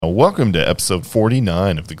Welcome to episode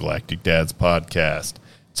 49 of the Galactic Dads podcast.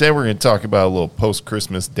 Today we're going to talk about a little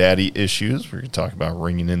post-Christmas daddy issues. We're going to talk about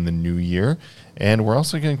ringing in the new year. And we're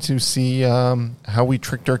also going to see how we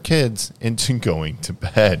tricked our kids into going to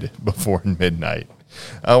bed before midnight.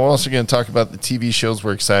 We're also going to talk about the TV shows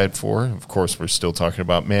we're excited for. Of course, we're still talking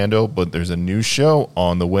about Mando, but there's a new show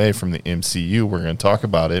on the way from the MCU. We're going to talk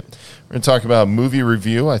about it. We're going to talk about a movie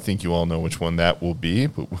review. I think you all know which one that will be,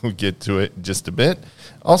 but we'll get to it in just a bit.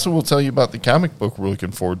 Also, we'll tell you about the comic book we're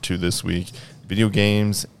looking forward to this week, video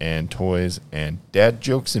games and toys, and dad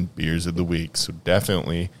jokes and beers of the week. So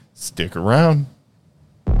definitely stick around.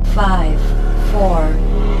 5, 4,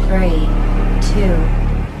 3, 2,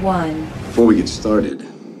 1. Before we get started,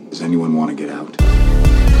 does anyone want to get out?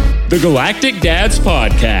 The Galactic Dads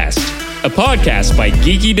Podcast, a podcast by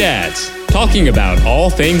geeky dads talking about all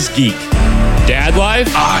things geek, dad life,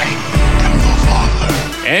 I am the father.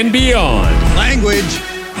 and beyond. Language!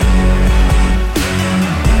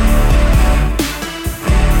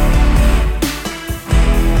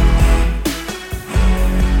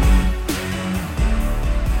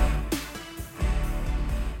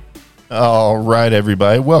 All right,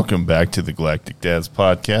 everybody. Welcome back to the Galactic Dads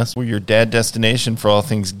Podcast. We're your dad destination for all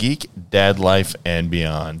things geek, dad life, and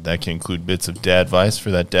beyond. That can include bits of dad advice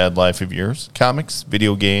for that dad life of yours, comics,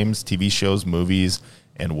 video games, TV shows, movies,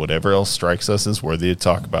 and whatever else strikes us as worthy to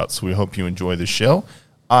talk about. So we hope you enjoy the show.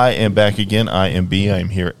 I am back again. I am B. I am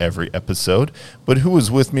here every episode. But who is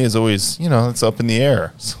with me is always, it's up in the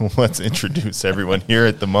air. So let's introduce everyone here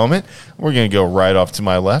at the moment. We're going to go right off to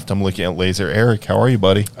my left. I'm looking at Laser Eric. How are you,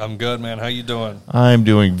 buddy? I'm good, man. How you doing? I'm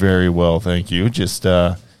doing very well, thank you. Just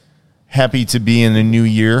happy to be in the new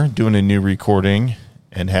year, doing a new recording,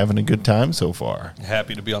 and having a good time so far.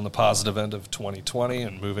 Happy to be on the positive end of 2020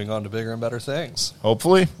 and moving on to bigger and better things.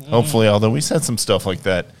 Hopefully, although we said some stuff like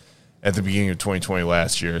that at the beginning of 2020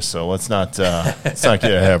 last year, so let's not get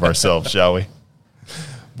ahead of ourselves, shall we?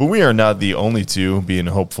 But we are not the only two being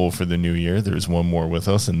hopeful for the new year. There's one more with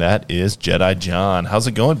us, and that is Jedi John. How's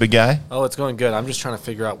it going, big guy? Oh, it's going good. I'm just trying to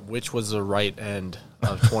figure out which was the right end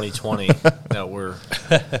of 2020 that we're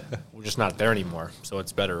just not there anymore. So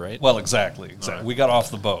it's better, right? Well, exactly. Right. We got off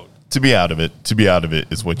the boat. To be out of it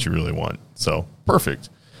is what you really want. So perfect.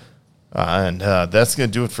 And that's going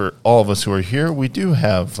to do it for all of us who are here. We do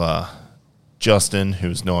have Justin,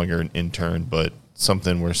 who's no longer an intern, but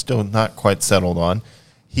something we're still not quite settled on.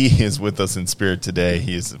 He is with us in spirit today.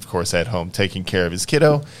 He is, of course, at home taking care of his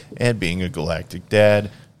kiddo and being a galactic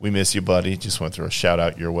dad. We miss you, buddy. Just want to throw a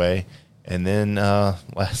shout-out your way. And then,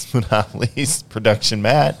 last but not least, Production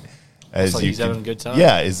Matt. He's having a good time.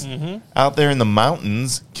 Yeah, is out there in the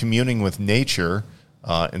mountains communing with nature.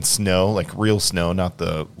 And snow, like real snow, not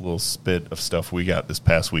the little spit of stuff we got this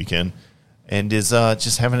past weekend, and is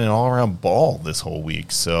just having an all-around ball this whole week.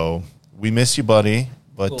 So we miss you, buddy.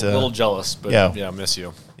 But a little jealous, but yeah, I miss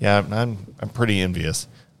you. Yeah, I'm pretty envious.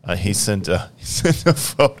 He sent a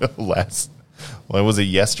photo was it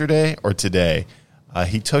yesterday or today?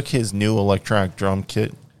 He took his new electronic drum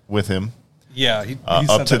kit with him. Yeah, he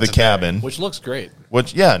up to the cabin, which looks great. It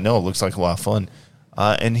looks like a lot of fun.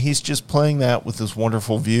 And he's just playing that with this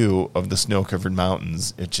wonderful view of the snow-covered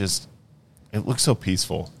mountains. It looks so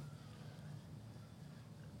peaceful.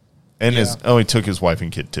 And he took his wife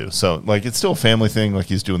and kid too. So, it's still a family thing.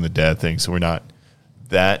 He's doing the dad thing. So we're not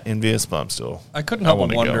that envious, but I'm still. I couldn't help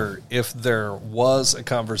but wonder if there was a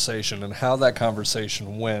conversation and how that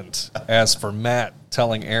conversation went. As for Matt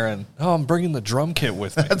telling Aaron, "Oh, I'm bringing the drum kit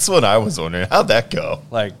with me." That's what I was wondering. How'd that go?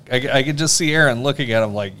 I could just see Aaron looking at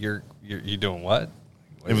him like, "You doing what?"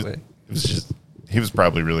 It was just, he was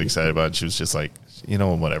probably really excited about it. She was just like,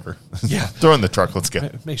 whatever. Yeah. Throw in the truck. Let's go.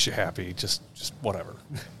 It makes you happy. Just whatever.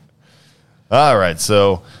 All right.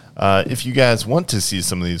 So if you guys want to see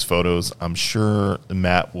some of these photos, I'm sure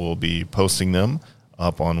Matt will be posting them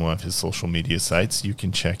up on one of his social media sites. You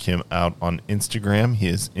can check him out on Instagram. He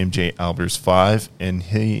is MJAlbers5, and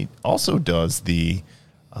he also does the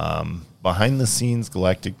behind-the-scenes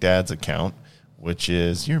Galactic Dads account, which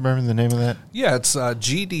is, you remember the name of that? Yeah, it's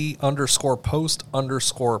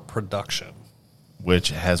GD_post_production. Which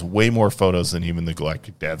has way more photos than even the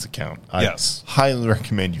Galactic Dads account. Yes. I highly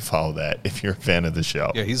recommend you follow that if you're a fan of the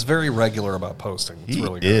show. Yeah, he's very regular about posting. It's he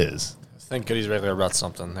really good. Is. Thank God he's regular about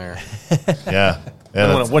something there. Yeah.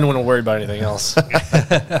 Wouldn't want to worry about anything else.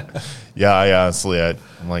 Yeah, I honestly,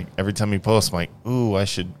 I'm like, every time he posts, I'm like, ooh, I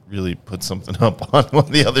should really put something up on one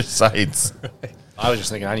of the other sites. Right. I was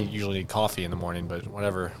just thinking I usually need coffee in the morning, but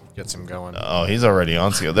whatever gets him going. Oh, he's already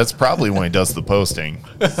on schedule. That's probably when he does the posting.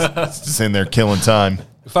 He's just in there killing time.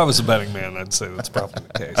 If I was a betting man, I'd say that's probably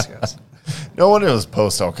the case, yes. No one of those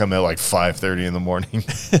posts all come at like 5:30 in the morning.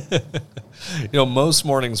 Most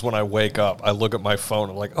mornings when I wake up, I look at my phone.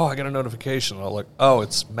 I'm like, oh, I got a notification. And I'm like, oh,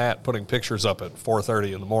 it's Matt putting pictures up at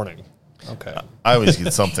 4:30 in the morning. Okay. I always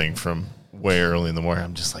get something from way early in the morning.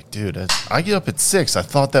 I'm just like, dude, I get up at 6. I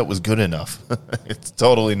thought that was good enough. It's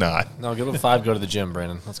totally not. No, give it 5. Go to the gym,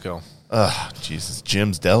 Brandon. Let's go. Jesus,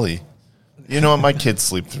 Jim's Deli. You know what? My kids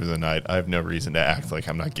sleep through the night. I have no reason to act like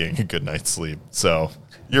I'm not getting a good night's sleep. So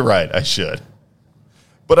you're right. I should.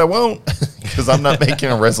 But I won't because I'm not making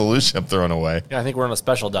a resolution I'm throwing away. Yeah, I think we're on a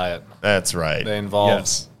special diet. That's right. They involve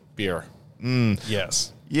Yes. beer.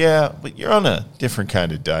 Yes. Yeah, but you're on a different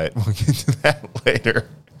kind of diet. We'll get to that later.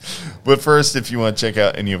 But first, if you want to check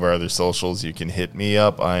out any of our other socials, you can hit me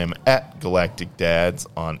up. I am at Galactic Dads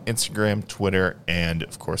on Instagram, Twitter, and,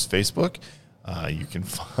 of course, Facebook. You can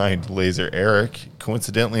find Laser Eric,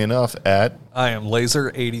 coincidentally enough, at... I am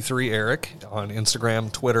Laser83Eric on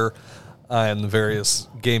Instagram, Twitter, and the various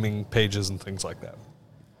gaming pages and things like that.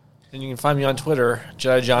 And you can find me on Twitter,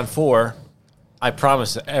 JediJohn4. I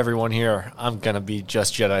promise to everyone here, I'm going to be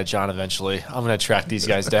just Jedi John eventually. I'm going to track these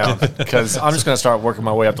guys down because I'm just going to start working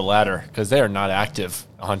my way up the ladder because they are not active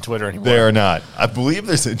on Twitter anymore. They are not. I believe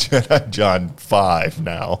there's a Jedi John 5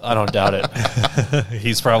 now. I don't doubt it.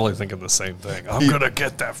 He's probably thinking the same thing. I'm going to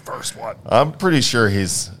get that first one. I'm pretty sure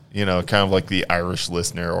he's, kind of like the Irish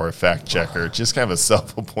listener or a fact checker. Just kind of a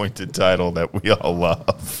self-appointed title that we all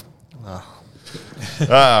love.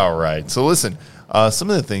 All right. So listen, some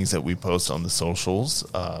of the things that we post on the socials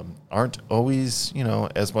aren't always,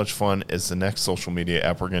 as much fun as the next social media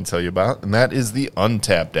app we're going to tell you about, and that is the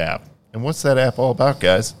Untappd app. And what's that app all about,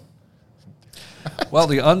 guys? Well,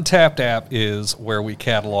 the Untappd app is where we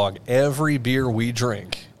catalog every beer we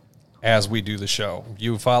drink as we do the show.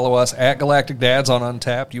 You follow us at Galactic Dads on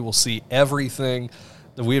Untappd. You will see everything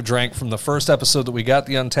that we have drank from the first episode that we got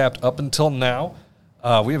the Untappd up until now.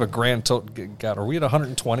 We have a grand total. God, are we at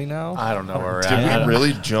 120 now? I don't know where we're Did at. we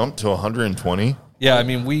really jump to 120? Yeah, I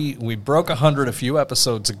mean, we broke 100 a few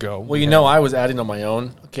episodes ago. Well, I was adding on my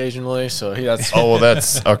own occasionally, so that's Oh, well,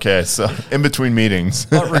 that's okay. So in between meetings.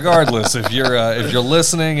 But regardless, if you're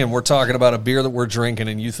listening and we're talking about a beer that we're drinking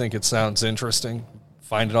and you think it sounds interesting,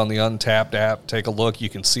 find it on the Untappd app. Take a look. You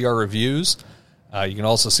can see our reviews. You can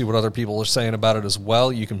also see what other people are saying about it as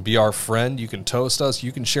well. You can be our friend. You can toast us.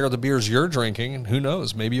 You can share the beers you're drinking. And who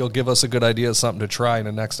knows, maybe you'll give us a good idea of something to try in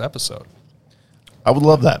the next episode. I would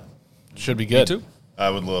love that. should be good. Me too. I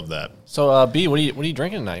would love that. So, B, what are you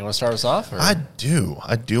drinking tonight? You want to start us off? Or? I do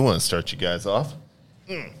want to start you guys off.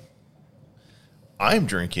 I'm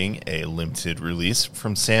drinking a limited release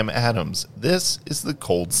from Sam Adams. This is the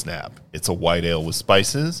Cold Snap. It's a white ale with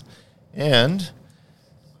spices. And,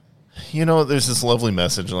 there's this lovely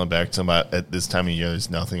message on the back to about at this time of year, there's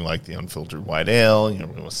nothing like the unfiltered white ale. We're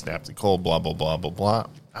going to snap the cold, blah, blah, blah, blah, blah.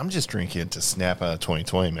 I'm just drinking it to snap out of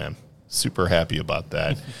 2020, man. Super happy about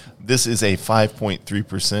that. This is a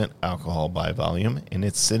 5.3% alcohol by volume, and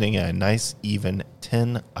it's sitting at a nice, even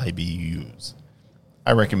 10 IBUs.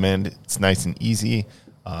 I recommend it. It's nice and easy.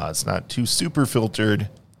 It's not too super filtered.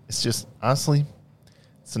 It's just, honestly,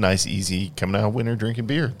 it's a nice, easy, coming out of winter drinking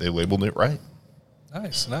beer. They labeled it right.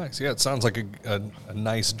 Nice. Yeah, it sounds like a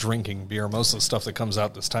nice drinking beer. Most of the stuff that comes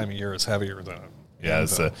out this time of year is heavier than it.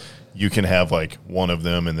 Yeah, you can have like one of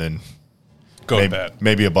them and then Go to bed.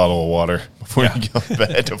 Maybe a bottle of water before you go to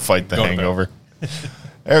bed to fight the Go to hangover.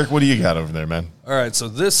 Eric, what do you got over there, man? All right, so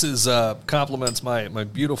this is compliments my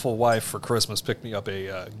beautiful wife for Christmas. Picked me up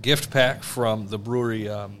a gift pack from the brewery.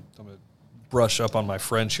 I'm going to brush up on my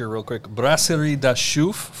French here real quick. Brasserie da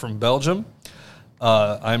Chouffe from Belgium.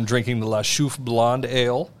 I'm drinking the La Chouffe Blonde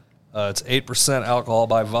Ale. It's 8% alcohol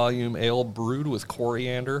by volume ale brewed with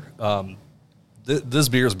coriander. This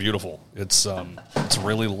beer is beautiful. It's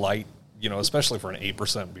really light, especially for an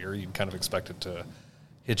 8% beer. You'd kind of expect it to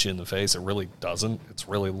hit you in the face. It really doesn't. It's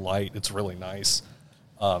really light. It's really nice.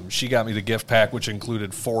 She got me the gift pack, which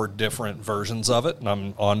included 4 different versions of it, and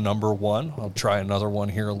I'm on number 1. I'll try another one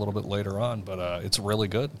here a little bit later on, but it's really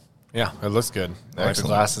good. Yeah, it looks good. I like the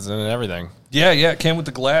glasses and everything. Yeah, it came with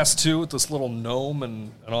the glass, too, with this little gnome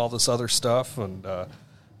and all this other stuff. And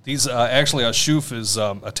these actually, Chouffe is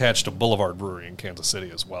attached to Boulevard Brewery in Kansas City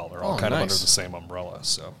as well. They're all kind of under the same umbrella.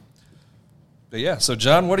 So, but yeah. So,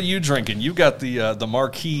 John, what are you drinking? You got the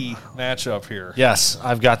marquee matchup here. Yes,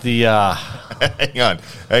 I've got the...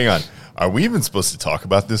 Hang on. Are we even supposed to talk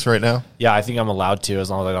about this right now? Yeah, I think I'm allowed to,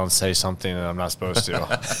 as long as I don't say something that I'm not supposed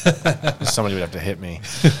to. Somebody would have to hit me.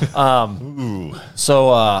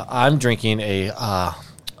 So I'm drinking a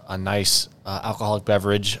nice alcoholic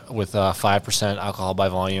beverage with 5% alcohol by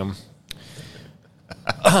volume.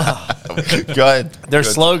 Go ahead. Their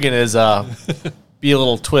slogan is "Be a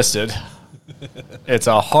little twisted." It's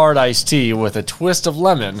a hard iced tea with a twist of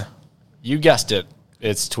lemon. You guessed it.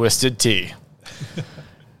 It's Twisted Tea.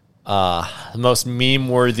 The most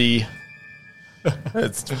meme-worthy.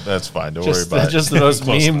 That's fine. Don't worry about it. Just the most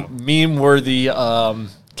meme-worthy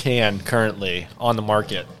can currently on the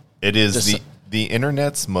market. It is the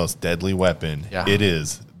internet's most deadly weapon. Yeah. It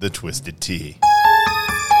is the Twisted Tea.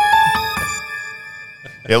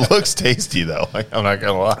 It looks tasty, though. I'm not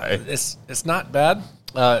going to lie. It's not bad.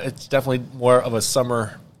 It's definitely more of a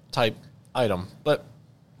summer type item, but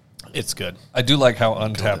it's good. I do like how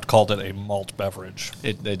Untapped called it a malt beverage.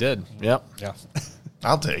 They did. Yep. Yeah.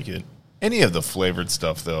 I'll take it. Any of the flavored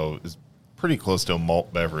stuff, though, is pretty close to a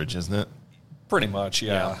malt beverage, isn't it? Pretty much,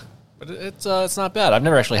 yeah. But it's not bad. I've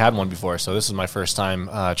never actually had one before, so this is my first time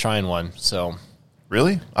trying one. So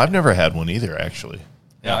Really? I've never had one either, actually.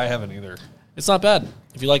 Yeah, I haven't either. it's not bad.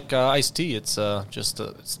 If you like iced tea, it's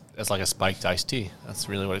it's like a spiked iced tea. That's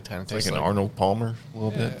really what it kind of Like tastes an like. Arnold Palmer, a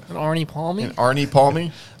little bit. An Arnie Palmy. An Arnie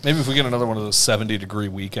Palmy? Maybe if we get another one of those 70-degree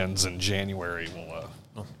weekends in January,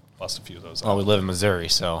 we'll bust a few of those out. Oh, we live in Missouri,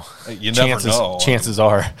 so You never know. Chances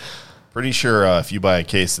are. Pretty sure if you buy a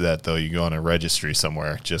case of that, though, you go on a registry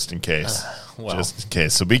somewhere just in case. well. Just in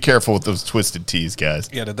case. So be careful with those Twisted Teas, guys.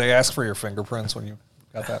 Yeah, did they ask for your fingerprints when you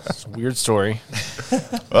got that? It's a weird story.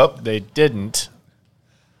 Oh, They didn't.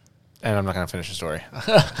 And I'm not going to finish the story.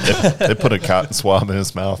 they put a cotton swab in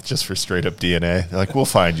his mouth just for straight up DNA. They're like, we'll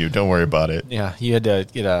find you. Don't worry about it. Yeah, you had to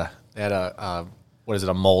get a what is it,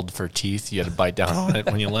 a mold for teeth. You had to bite down on it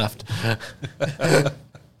when you left.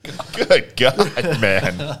 Good God,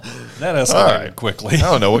 man. That escalated All right. quickly. I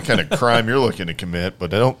don't know what kind of crime you're looking to commit, but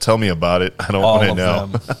don't tell me about it. I don't All want to of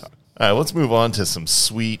know. them. All right, let's move on to some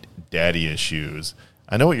sweet daddy issues.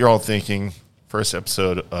 I know what you're all thinking. First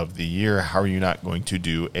episode of the year. How are you not going to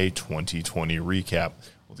do a 2020 recap?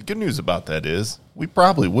 Well, the good news about that is we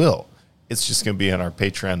probably will. It's just going to be on our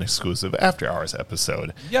Patreon exclusive After Hours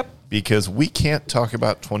episode. Yep. Because we can't talk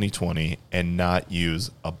about 2020 and not use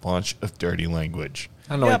a bunch of dirty language.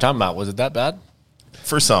 I don't know what you're talking about. Was it that bad?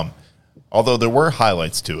 For some. Although there were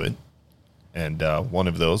highlights to it. And one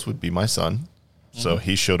of those would be my son. So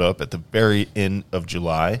he showed up at the very end of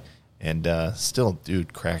July. And still,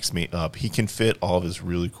 dude, cracks me up. He can fit all of his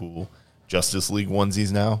really cool Justice League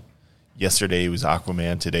onesies now. Yesterday, it was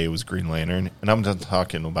Aquaman. Today, it was Green Lantern. And I'm not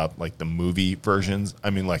talking about, like, the movie versions. I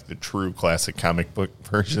mean, like, the true classic comic book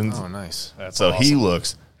versions. Oh, nice. That's So awesome. he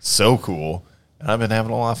looks so cool. And I've been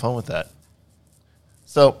having a lot of fun with that.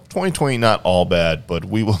 So 2020, not all bad, but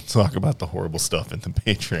we will talk about the horrible stuff in the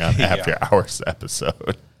Patreon After Hours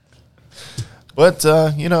episode. But,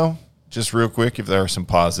 just real quick, if there are some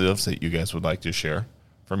positives that you guys would like to share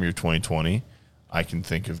from your 2020, I can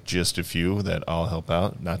think of just a few that I'll help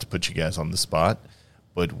out, not to put you guys on the spot.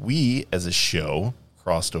 But we, as a show,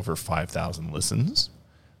 crossed over 5,000 listens,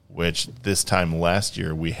 which this time last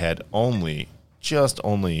year we had we're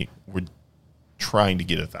trying to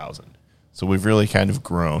get 1,000. So we've really kind of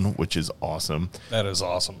grown, which is awesome. That is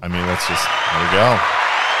awesome. I mean, there we go.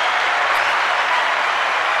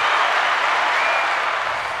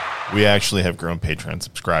 We actually have grown Patreon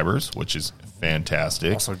subscribers, which is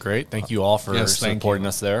fantastic. Also great. Thank you all for Yes, thank supporting you.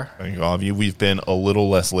 us there. Thank you, all of you. We've been a little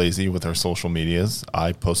less lazy with our social medias.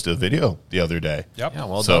 I posted a video the other day. Yep. Yeah,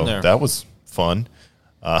 well so done there. that was fun.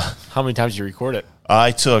 How many times did you record it?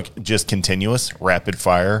 I took just continuous rapid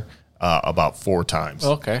fire about 4 times.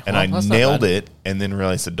 Okay. And Well, I that's not nailed bad. it and then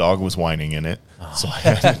realized the dog was whining in it. So I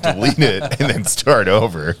had to delete it and then start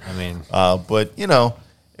over. I mean, But,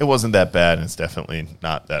 it wasn't that bad, and it's definitely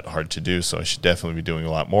not that hard to do, so I should definitely be doing a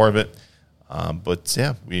lot more of it. But,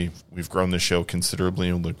 yeah, we've grown the show considerably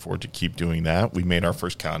and look forward to keep doing that. We made our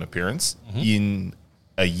first con appearance in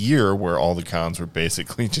a year where all the cons were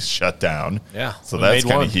basically just shut down. Yeah, So we that's made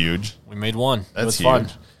kind one. of huge. we made one. That's it was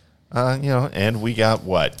huge. fun. And we got,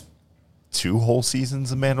 2 whole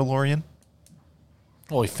seasons of Mandalorian?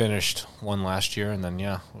 Well, we finished one last year, and then, we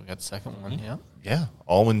got the second one. Yeah. Yeah,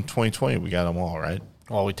 all in 2020. We got them all, right?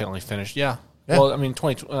 Well, we technically finished. Yeah. Yeah. Well, I mean,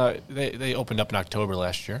 they opened up in October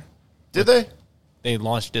last year. Did they? They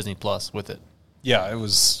launched Disney Plus with it. Yeah, it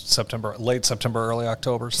was late September, early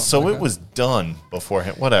October. Something So like it that. was done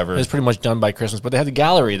beforehand. Whatever. It was pretty much done by Christmas, but they had the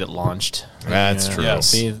gallery that launched. That's true. Yes.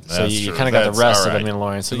 See, That's so you true. kind of got That's the rest all of right. the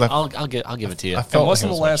Mandalorian. So Because I'll give it to you. I And felt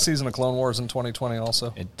wasn't like the it was last season of Clone Wars in 2020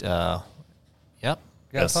 also? Yep. Yeah,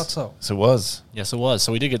 Yes. I thought so. So it was. Yes, it was.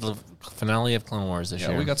 So we did get the finale of Clone Wars this Yeah,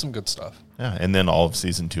 year. we got some good stuff. Yeah, and then all of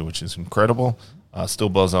season 2, which is incredible. Still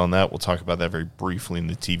buzz on that. We'll talk about that very briefly in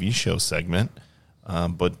the TV show segment.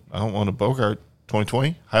 But I don't want to bogart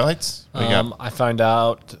 2020 highlights? What you got? I found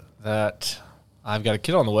out that I've got a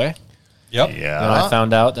kid on the way. Yep. Yeah. Then I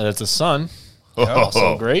found out that it's a son. Oh.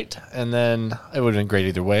 So great. And then it would have been great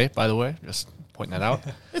either way, by the way. Just pointing that out.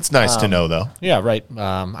 It's nice to know, though. Yeah, right.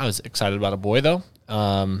 I was excited about a boy, though.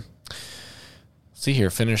 See here,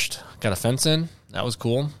 got a fence in. That was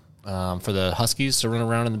cool for the Huskies to run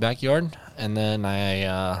around in the backyard. And then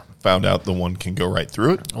I, Found out the one can go right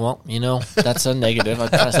through it. well, that's a negative. I'm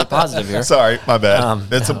trying to say positive here. Sorry, my bad.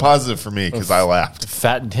 That's a positive for me because I laughed.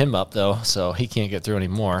 Fattened him up, though, so he can't get through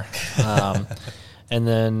anymore. And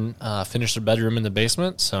then finished the bedroom in the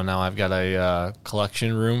basement. So now I've got a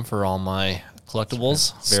collection room for all my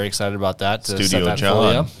collectibles. Very excited about that. To set Studio that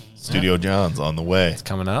fully John. up. Studio John's on the way. It's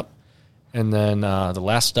coming up. And then the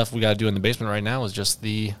last stuff we got to do in the basement right now is just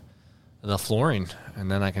the flooring, and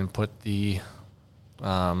then I can put the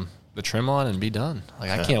trim on and be done. Like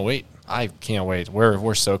I can't wait. I can't wait.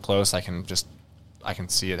 We're so close. I can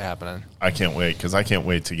see it happening. I can't wait because I can't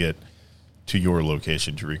wait to get to your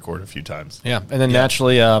location to record a few times. Yeah, and then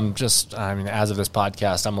naturally, as of this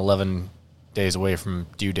podcast, I'm 11 days away from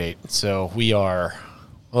due date. So we are.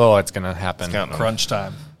 Oh, it's gonna happen. Counting them. Crunch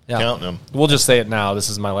time. Yeah. Counting them. We'll just say it now. This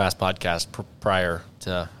is my last podcast prior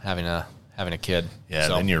to having a kid. Yeah,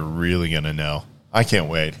 So, then you're really gonna know. I can't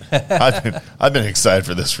wait. I've been excited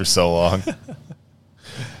for this for so long.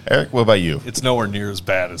 Eric, what about you? It's nowhere near as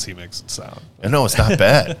bad as he makes it sound. No, it's not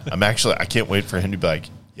bad. I can't wait for him to be like,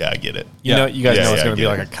 yeah, I get it. You guys Yeah, know it's yeah, going to be I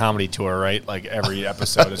like get a comedy tour, right? Like every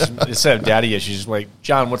episode. Instead of daddy issues, like,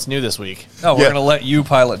 John, what's new this week? No, we're Yeah. going to let you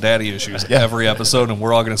pilot daddy issues Yeah. every episode, and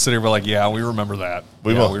we're all going to sit here and be like, yeah, we remember that.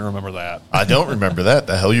 We Yeah, will. We remember that. I don't remember that.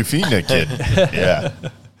 The hell you feeding that kid? Yeah.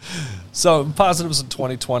 So positives in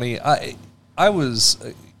 2020. I was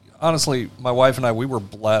honestly, my wife and I, we were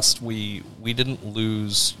blessed. We didn't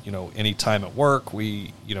lose any time at work.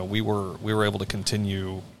 We were able to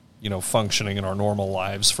continue functioning in our normal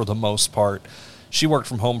lives for the most part. She worked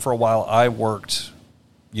from home for a while. I worked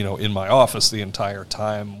in my office the entire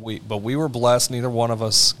time. But we were blessed. Neither one of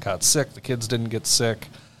us got sick. The kids didn't get sick.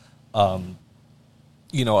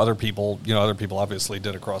 Other people obviously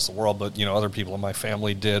did across the world, but, other people in my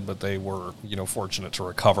family did, but they were, fortunate to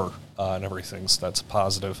recover and everything. So that's a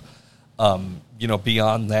positive.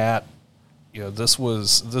 Beyond that, this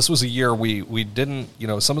was a year we didn't,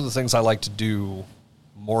 some of the things I like to do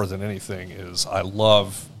more than anything is I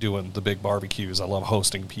love doing the big barbecues. I love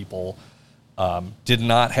hosting people. Did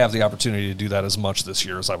not have the opportunity to do that as much this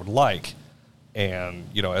year as I would like. And,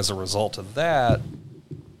 as a result of that,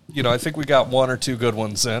 I think we got one or two good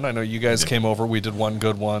ones in. I know you guys came over. We did one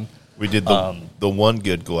good one. We did the one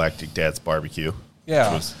good Galactic Dad's barbecue.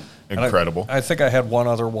 Yeah. Which was incredible. I think I had one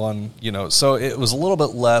other one, so it was a little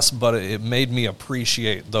bit less, but it made me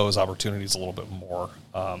appreciate those opportunities a little bit more.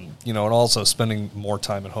 And also spending more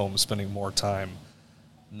time at home, spending more time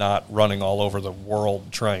not running all over the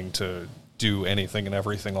world trying to do anything and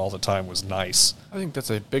everything all the time was nice. I think that's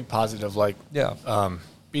a big positive.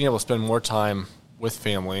 Being able to spend more time with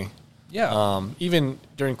family. Yeah. Even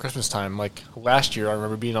during Christmas time, like last year, I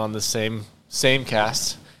remember being on the same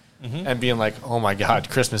cast and being like, "Oh my God,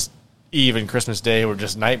 Christmas Eve and Christmas Day were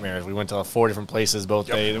just nightmares." We went to 4 different places both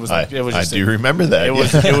days. It was I just do remember that.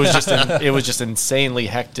 it was just insanely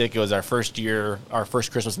hectic. It was our first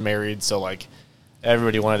Christmas married, so like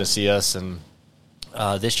everybody wanted to see us. And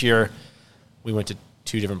this year, we went to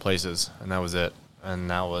 2 different places, and that was it.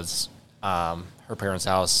 And that was her parents'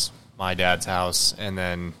 house, my dad's house, and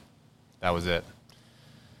then that was it.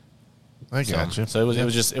 I gotcha. So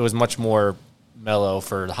it was much more mellow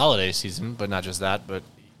for the holiday season, but not just that, but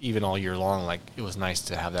even all year long, like it was nice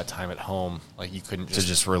to have that time at home. Like you couldn't to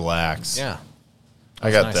just relax. yeah. I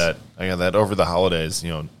was got nice. that. I got that over the holidays.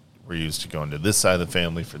 We're used to going to this side of the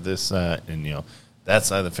family for this, and that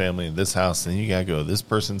side of the family in this house. Then you gotta go to this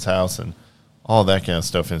person's house and all that kind of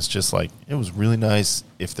stuff. And it's just like it was really nice.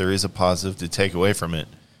 If there is a positive to take away from it,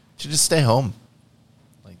 to just stay home.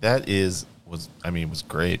 Like that was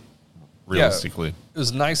great. Realistically, it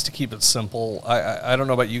was nice to keep it simple. I don't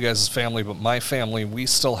know about you guys' family, but my family, we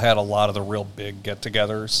still had a lot of the real big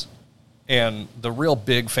get-togethers. And the real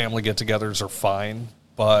big family get-togethers are fine,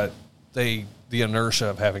 but the inertia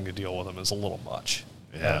of having to deal with them is a little much.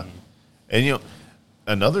 yeah. And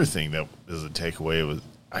another thing that is a takeaway was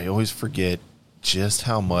I always forget just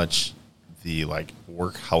how much the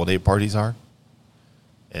work holiday parties are.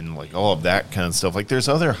 And all of that kind of stuff. Like there's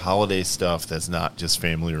other holiday stuff that's not just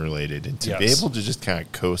family related. And to be Yes. able to just kind of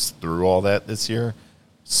coast through all that this year,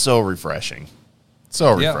 so refreshing.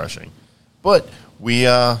 So Yeah. refreshing. But we,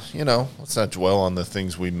 let's not dwell on the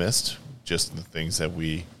things we missed, just the things that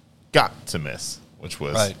we got to miss, which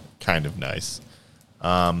was Right. kind of nice.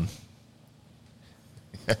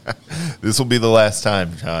 This will be the last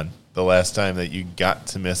time, John. The last time that you got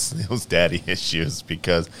to miss those daddy issues,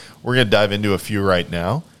 because we're going to dive into a few right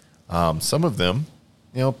now. Some of them,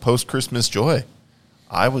 post-Christmas joy.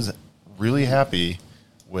 I was really happy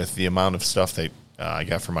with the amount of stuff that I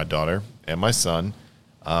got for my daughter and my son.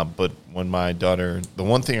 But when my daughter, the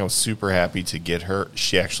one thing I was super happy to get her,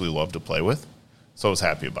 she actually loved to play with. So I was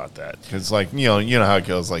happy about that. Because, like, you know how it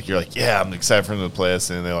goes. Like, you're like, yeah, I'm excited for them to play this.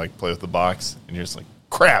 And they, like, play with the box. And you're just like,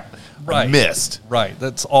 crap, I missed. Right.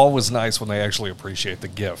 That's always nice when they actually appreciate the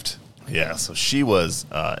gift. Yeah, so she was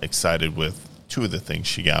excited with two of the things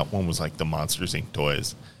she got. One was, like, the Monsters, Inc.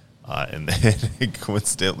 toys. And then,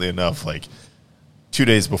 coincidentally enough, like, 2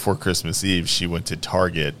 days before Christmas Eve, she went to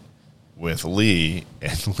Target with Lee,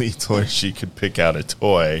 and Lee told her she could pick out a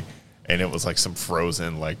toy, and it was like some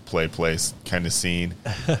Frozen, like, play place kind of scene.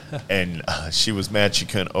 And she was mad she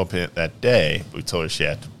couldn't open it that day. We told her she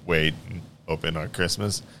had to wait and open on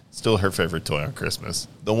Christmas. Still her favorite toy on Christmas.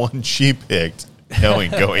 The one she picked,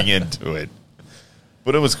 knowing going into it.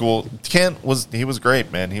 But it was cool. Kent was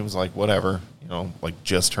great, man. He was like, whatever, like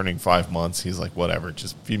just turning 5 months. He's like, whatever,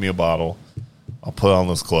 just feed me a bottle. I'll put on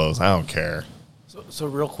those clothes. I don't care. So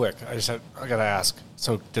real quick, I got to ask.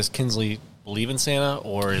 So does Kinsley believe in Santa,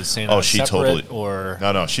 or is Santa she separate? Totally. Or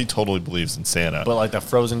No, she totally believes in Santa. But like the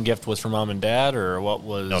Frozen gift was for mom and dad, or what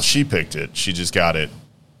was? No, she picked it. She just got it.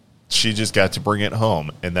 She just got to bring it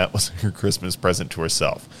home, and that was her Christmas present to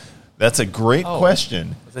herself. That's a great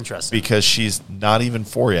question. That's interesting. Because she's not even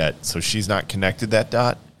 4 yet, so she's not connected that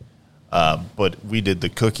dot. But we did the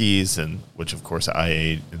cookies, which of course I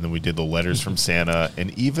ate, and then we did the letters from Santa,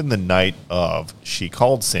 and even the night of, she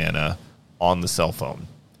called Santa on the cell phone.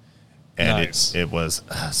 And nice. it was,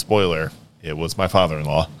 spoiler, it was my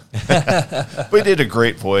father-in-law. But he did a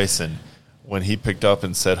great voice, and when he picked up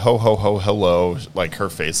and said, ho, ho, ho, hello, like her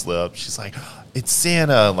face lit up. She's like, it's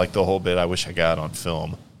Santa, like the whole bit. I wish I got on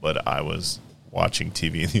film, but I was watching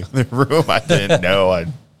TV in the other room. I didn't know.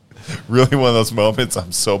 Really one of those moments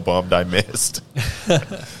I'm so bummed I missed.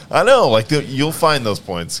 I know, like you'll find those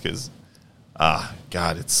points because,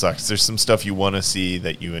 God, it sucks. There's some stuff you want to see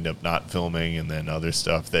that you end up not filming, and then other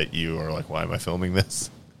stuff that you are like, why am I filming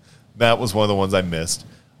this? That was one of the ones I missed.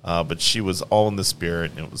 But she was all in the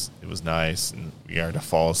spirit, and it was nice, and we got to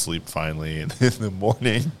fall asleep finally. And in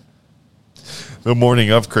the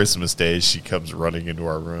morning of Christmas Day, she comes running into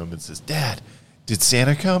our room and says, Dad, did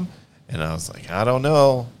Santa come? And I was like, I don't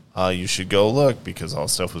know. You should go look, because all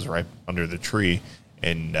stuff was right under the tree.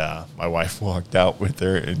 And my wife walked out with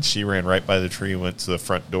her, and she ran right by the tree, went to the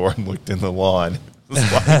front door, and looked in the lawn. It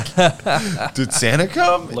was like, did Santa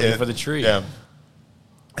come? Looking for the tree. Yeah.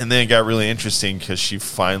 And then it got really interesting because she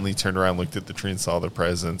finally turned around, looked at the tree, and saw the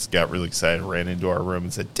presents, got really excited, ran into our room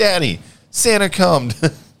and said, Daddy, Santa come.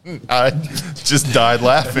 I just died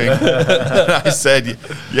laughing. I said,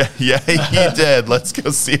 yeah, he did. Let's go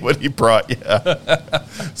see what he brought you.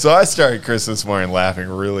 So I started Christmas morning laughing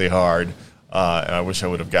really hard. And I wish I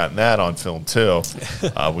would have gotten that on film, too.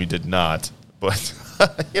 We did not. But,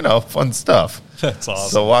 fun stuff. That's awesome.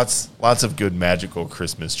 So lots of good magical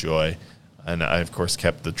Christmas joy. And I, of course,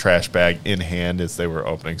 kept the trash bag in hand as they were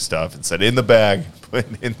opening stuff and said, in the bag,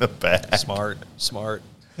 put it in the bag. Smart.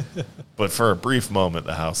 But for a brief moment,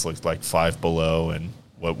 the house looked like Five Below, and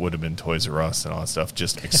what would have been Toys R Us and all that stuff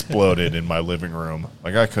just exploded in my living room.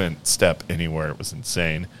 Like, I couldn't step anywhere. It was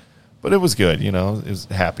insane. But it was good, it was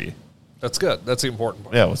happy. That's good. That's the important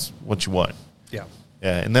part. Yeah, it was what you want. Yeah.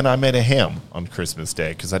 Yeah, and then I made a ham on Christmas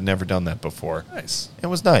Day because I'd never done that before. Nice. It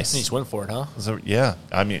was nice. You just went for it, huh? So, yeah,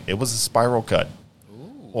 I mean, it was a spiral cut.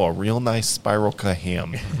 Oh, a real nice spiral cut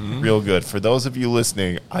ham. Real good. For those of you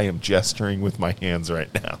listening, I am gesturing with my hands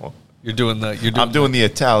right now. I'm doing the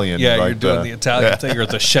Italian. Yeah, like you're doing the Italian thing, or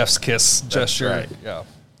the chef's kiss gesture. Right. Yeah.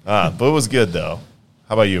 But it was good, though.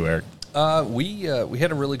 How about you, Eric? We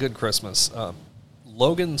had a really good Christmas.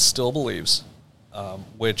 Logan still believes,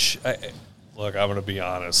 which, look, I'm going to be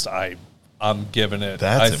honest. I'm giving it.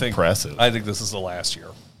 That's impressive. I think this is the last year.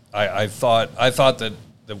 I thought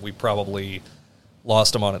that we probably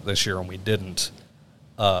lost him on it this year, and we didn't.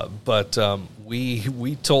 But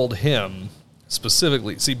we told him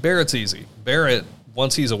specifically. See, Barrett's easy. Barrett,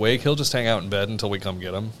 once he's awake, he'll just hang out in bed until we come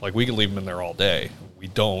get him. Like, we can leave him in there all day. We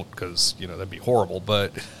don't, because that'd be horrible.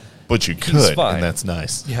 But you could, fine. And that's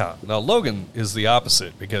nice. Yeah. Now, Logan is the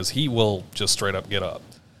opposite, because he will just straight up get up.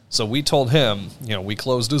 So we told him, we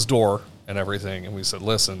closed his door and everything, and we said,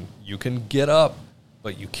 listen, you can get up,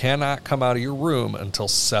 but you cannot come out of your room until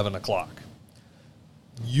 7 o'clock.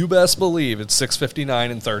 You best believe it's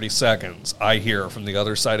 6:59 and 30 seconds. I hear from the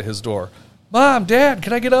other side of his door, Mom, Dad,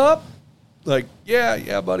 can I get up? like,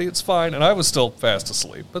 yeah, buddy, it's fine. And I was still fast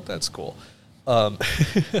asleep, but that's cool.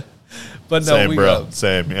 But no, Same, bro.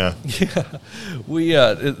 Same, yeah.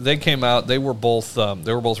 They came out. They were both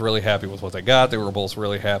really happy with what they got. They were both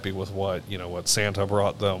really happy with what Santa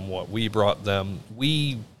brought them, what we brought them.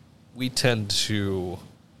 We tend to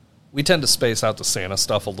space out the Santa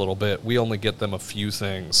stuff a little bit. We only get them a few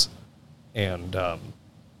things, and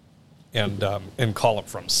call it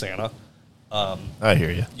from Santa. I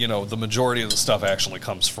hear you. The majority of the stuff actually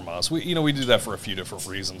comes from us. We do that for a few different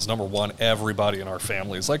reasons. Number one, everybody in our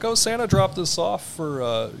family is like, "Oh, Santa dropped this off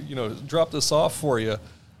for you,"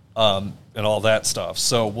 and all that stuff.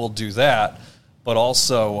 So we'll do that, but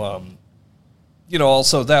also,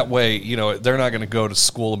 also that way, they're not going to go to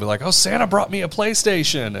school and be like, "Oh, Santa brought me a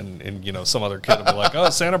PlayStation," and some other kid will be like, "Oh,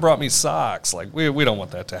 Santa brought me socks." Like we don't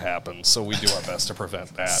want that to happen, so we do our best to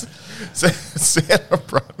prevent that. Santa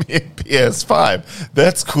brought me a PS5.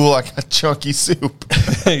 That's cool. I got chunky soup.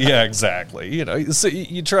 Yeah, exactly. So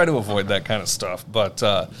you try to avoid that kind of stuff, but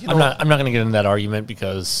I'm not going to get into that argument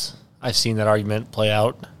because I've seen that argument play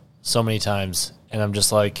out so many times, and I'm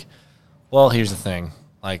just like, well, here's the thing,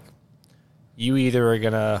 like. You either are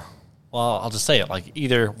going to, well, I'll just say it, like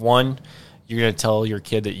either one, you're going to tell your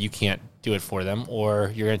kid that you can't do it for them,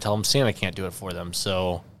 or you're going to tell them Santa can't do it for them.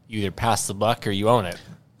 So you either pass the buck or you own it.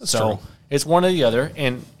 That's so true. It's one or the other,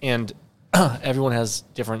 and everyone has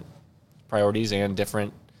different priorities and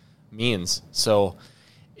different means. So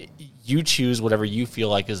you choose whatever you feel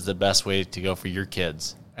like is the best way to go for your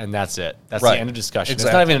kids. And that's it. That's right. The end of discussion. Exactly.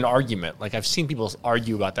 It's not even an argument. Like, I've seen people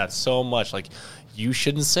argue about that so much. Like, you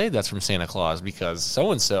shouldn't say that's from Santa Claus because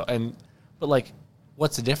so-and-so. But, like,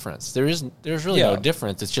 what's the difference? There's really no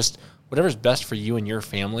difference. It's just whatever's best for you and your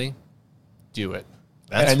family, do it.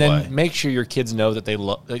 Then make sure your kids know that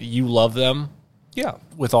that you love them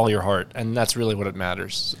with all your heart. And that's really what it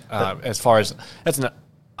matters. As far as, that's an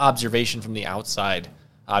observation from the outside.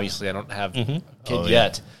 Obviously, I don't have a kid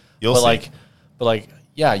yet. You'll see.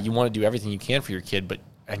 Yeah, you want to do everything you can for your kid,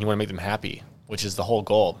 and you want to make them happy, which is the whole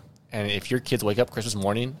goal. And if your kids wake up Christmas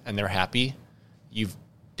morning and they're happy, you've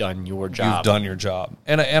done your job. You've done your job.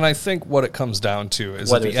 And I think what it comes down to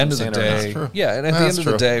is at the end of the day,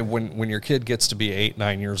 the day when your kid gets to be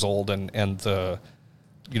 8-9 years old and the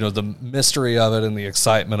the mystery of it and the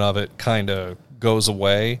excitement of it kind of goes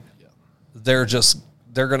away, they're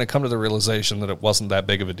going to come to the realization that it wasn't that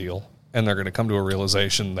big of a deal, and they're going to come to a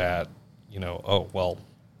realization that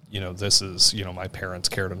this is, my parents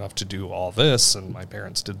cared enough to do all this, and my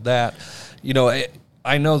parents did that.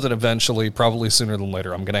 I know that eventually, probably sooner than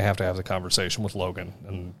later, I'm going to have the conversation with Logan,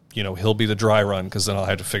 and, he'll be the dry run, because then I'll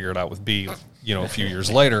have to figure it out with B, a few years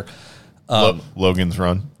later. Logan's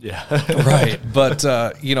run. Yeah. Right. But,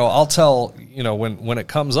 I'll tell, when it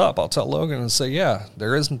comes up, I'll tell Logan and say, yeah,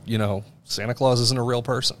 there isn't, Santa Claus isn't a real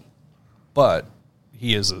person, but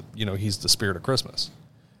he is he's the spirit of Christmas.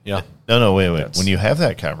 Yeah. No, wait. When you have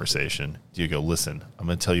that conversation, do you go, listen, I'm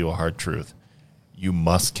going to tell you a hard truth. You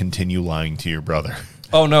must continue lying to your brother.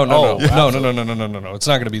 Oh, no. No. It's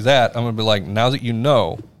not going to be that. I'm going to be like, now that you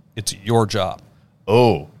know, it's your job.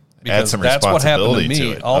 Oh, because add some that's what happened to responsibility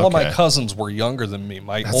me. to it. All of my cousins were younger than me.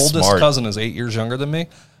 My oldest smart. cousin is 8 years younger than me.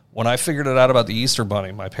 When I figured it out about the Easter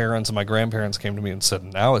Bunny, my parents and my grandparents came to me and said,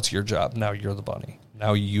 now it's your job. Now you're the bunny.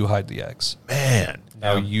 Now you hide the eggs. Man.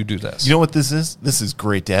 Now you do this. You know what this is? This is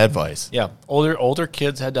great dad advice. Yeah. Older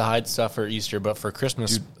kids had to hide stuff for Easter, but for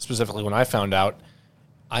Christmas, specifically when I found out,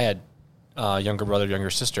 I had a younger brother, younger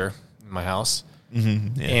sister in my house.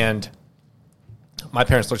 Mm-hmm, yeah. And my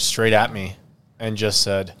parents looked straight at me and just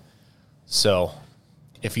said, so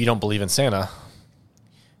if you don't believe in Santa,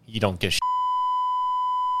 you don't get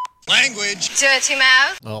Language. Dirty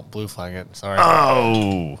mouth. Oh, blue flag it. Sorry.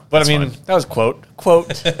 Oh. But I mean, that was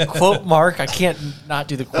quote Mark. I can't not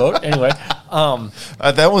do the quote. Anyway.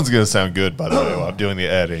 That one's going to sound good, by the way, while I'm doing the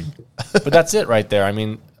editing. But that's it right there. I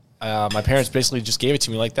mean, my parents basically just gave it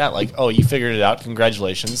to me like that. Like, oh, you figured it out.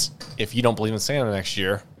 Congratulations. If you don't believe in Santa next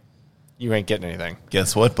year, you ain't getting anything.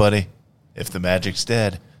 Guess what, buddy? If the magic's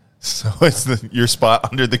dead, so it's your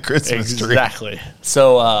spot under the Christmas tree. Exactly.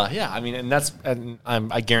 So, I mean, and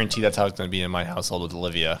I guarantee that's how it's going to be in my household with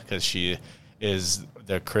Olivia, because she is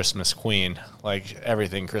the Christmas queen. Like,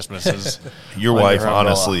 everything Christmas is. Your wife,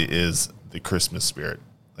 honestly, is the Christmas spirit.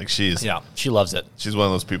 Like, she loves it. She's one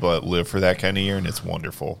of those people that live for that kind of year, and it's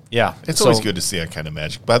wonderful. Yeah. It's always good to see that kind of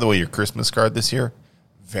magic. By the way, your Christmas card this year,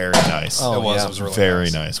 very nice. It was really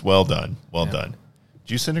very nice. Well done. Well done.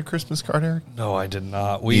 Did you send a Christmas card, Eric? No, I did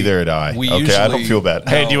not. Neither did I. Okay, I don't feel bad.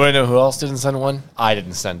 Hey, do you want to know who else didn't send one? I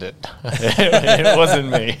didn't send it. It wasn't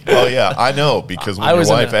me. Oh, yeah, I know, because when I your was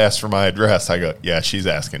wife asked for my address, I go, yeah, she's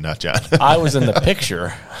asking, not John. I was in the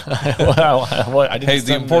picture. I didn't Hey, the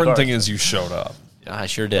send important card. thing is you showed up. I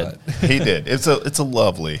sure did. He did. It's a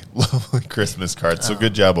lovely, lovely Christmas card. So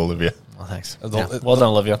good job, Olivia. Well, thanks. The- Well done,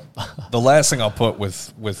 Olivia. The last thing I'll put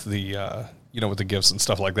with the with the gifts and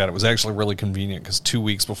stuff like that, it was actually really convenient because 2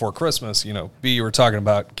 weeks before Christmas, B, you were talking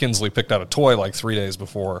about Kinsley picked out a toy like 3 days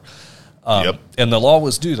before. Yep. And they'll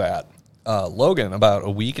always do that. Logan, about a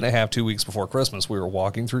week and a half, 2 weeks before Christmas, we were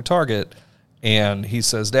walking through Target, and he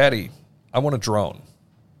says, "Daddy, I want a drone."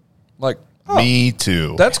 I'm like, oh, Me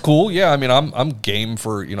too. that's cool. Yeah, I mean, I'm game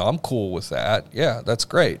for, I'm cool with that. Yeah, that's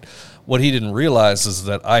great. What he didn't realize is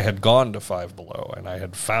that I had gone to Five Below and I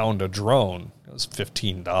had found a drone. It was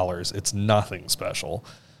 $15. It's nothing special,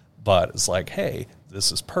 but it's like, hey,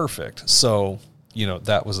 this is perfect. So,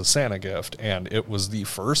 that was a Santa gift, and it was the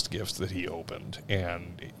first gift that he opened,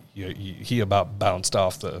 and he about bounced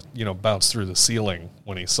off bounced through the ceiling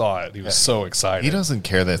when he saw it. He was so excited. He doesn't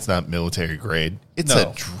care that it's not military grade. It's No.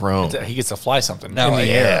 a drone. He gets to fly something Now, in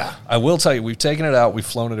the air. I will tell you, we've taken it out. We've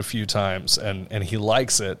flown it a few times, and he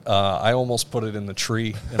likes it. I almost put it in the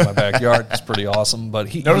tree in my backyard. It's pretty awesome. But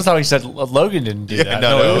he Notice how he said Logan didn't do that.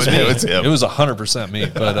 no, it was it me. was him. It was 100%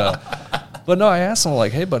 me. But no, I asked him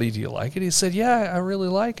like, "Hey, buddy, do you like it?" He said, "Yeah, I really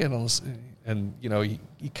like it." And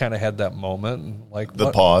he kind of had that moment, and like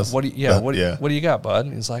The pause. What do you got, bud?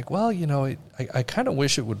 And he's like, "Well, I kind of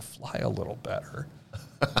wish it would fly a little better."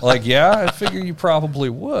 Like, yeah, I figure you probably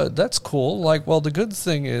would. That's cool. Like, well, the good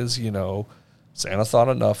thing is, Santa thought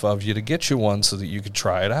enough of you to get you one so that you could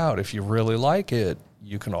try it out. If you really like it,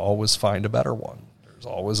 you can always find a better one. There's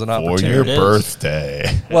always an For opportunity. your birthday.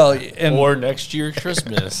 Well, and Or next year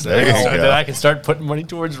Christmas. There you go. That I can start putting money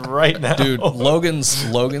towards right now. dude,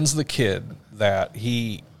 Logan's the kid that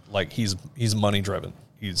he's money driven.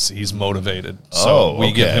 He's motivated. So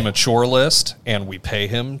we give okay. him a chore list, and we pay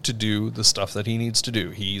him to do the stuff that he needs to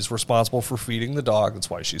do. He's responsible for feeding the dog. That's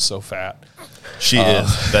why she's so fat. She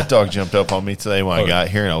is. That dog jumped up on me today when I got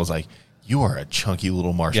here, and I was like, you are a chunky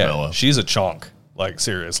little marshmallow. Yeah, she's a chunk. Like,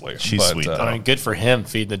 seriously. She's sweet, though. I mean, good for him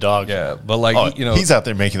feeding the dog. Yeah, but like, he's out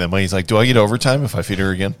there making that money. He's like, do I get overtime if I feed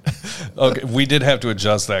her again? okay, we did have to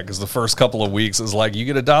adjust that because the first couple of weeks is like, you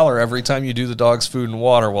get $1 every time you do the dog's food and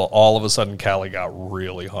water. Well, all of a sudden, Callie got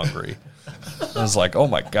really hungry. I was like, oh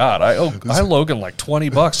my God, I owe Logan like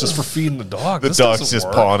 $20 just for feeding the dog. The This dog's doesn't just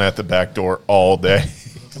work. pawing at the back door all day.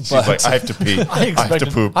 She's like, I have to pee. I have to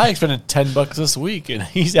poop. I expected $10 this week, and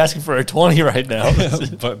he's asking for a 20 right now.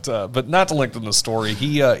 But not to lengthen the story,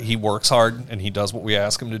 he works hard and he does what we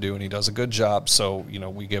ask him to do, and he does a good job. So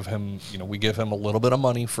we give him a little bit of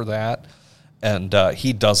money for that, and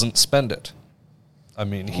he doesn't spend it. I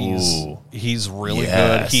mean, he's really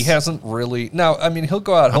Yes. good. He hasn't really now. I mean, he'll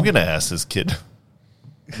go out. I'm gonna ask this kid,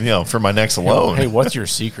 for my next loan. Hey, what's your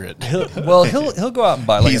secret? He'll go out and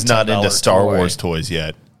buy like He's a not $10 into Star toy. Wars toys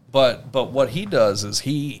yet. But what he does is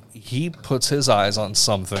he puts his eyes on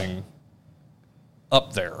something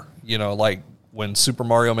up there. Like when Super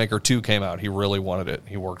Mario Maker 2 came out, he really wanted it.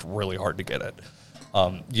 He worked really hard to get it.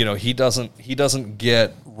 He doesn't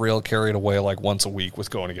get real carried away like once a week with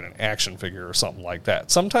going to get an action figure or something like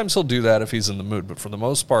that. Sometimes he'll do that if he's in the mood, but for the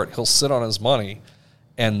most part, he'll sit on his money,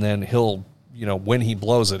 and then he'll when he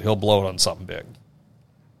blows it, he'll blow it on something big.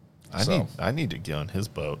 I need to get on his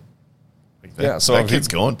boat. Like that, Yeah, so that if kid's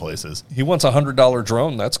he- going places. He wants a $100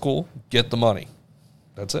 drone. That's cool. Get the money.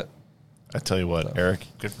 That's it. I tell you what, Eric,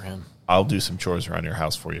 Good for him. I'll do some chores around your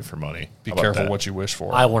house for you for money. Be How about careful that? what you wish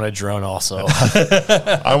for. I want a drone also.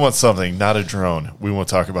 I want something, not a drone. We won't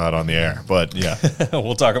talk about it on the air, but yeah.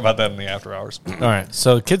 We'll talk about that in the after hours. All right.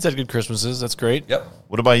 So kids had good Christmases. That's great. Yep.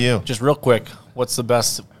 What about you? Just real quick, what's the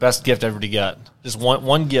best gift ever to get? Just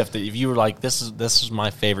one gift that if you were like, this is my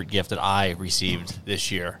favorite gift that I received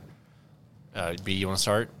this year. B, you want to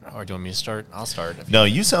start, or do you want me to start? I'll start. No,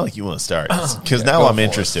 you sound like you want to start because now go I'm for it.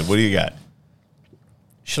 interested. What do you got?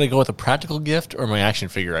 Should I go with a practical gift or my action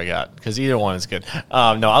figure I got? Because either one is good.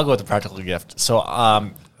 No, I'll go with the practical gift. So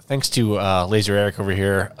thanks to Laser Eric over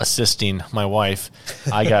here assisting my wife,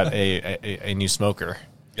 I got a new smoker.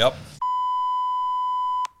 Yep.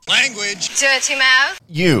 Language. Dirty mouth.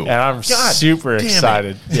 You. And I'm God super damn it.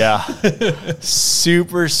 excited. Yeah.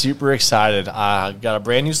 super excited. Got a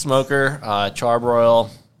brand new smoker, Charbroil.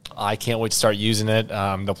 I can't wait to start using it.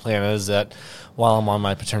 The plan is that while I'm on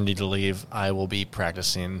my paternity leave, I will be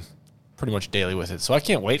practicing pretty much daily with it. So I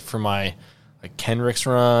can't wait for my Kenrick's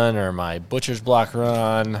run or my Butcher's Block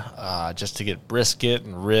run, just to get brisket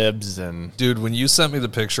and ribs. And Dude, when you sent me the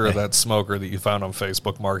picture of that smoker that you found on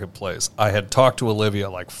Facebook Marketplace, I had talked to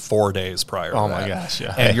Olivia like 4 days prior to Oh, that. my gosh,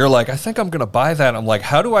 yeah. And you're like, I think I'm going to buy that. I'm like,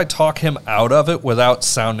 how do I talk him out of it without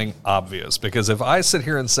sounding obvious? Because if I sit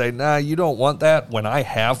here and say, nah, you don't want that, when I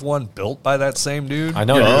have one built by that same dude. I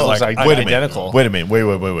know, you're it just looks like Wait a identical. minute.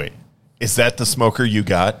 Wait. Is that the smoker you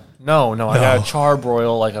got? No, I got a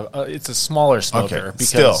charbroil, it's a smaller smoker. Okay.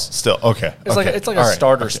 Because Still. Okay. It's like Okay. a All right.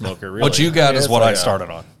 starter smoker, really. What you got is it's what like I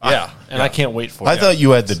started on. Yeah, and I can't wait for it. I thought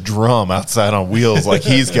you had the drum outside on wheels like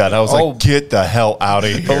he's got. I was Oh. like, get the hell out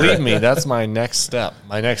of here. Believe me, that's my next step.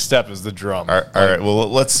 My next step is the drum. All right.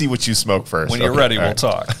 Well, let's see what you smoke first. When you're Okay, ready, all we'll right.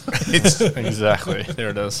 talk. It's, Exactly. There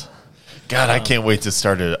it is. God, I can't wait to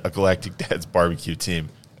start a Galactic Dad's barbecue team.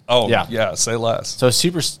 Oh, Yeah. yeah, say less. So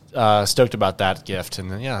super stoked about that gift,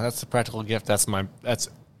 and then, that's the practical gift. That's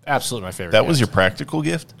absolutely my favorite. That was your gift. practical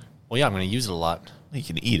gift? Well, yeah, I'm going to use it a lot. You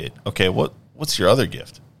can eat it. Okay, what's your other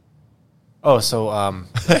gift? Oh, so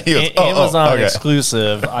He goes, Amazon okay.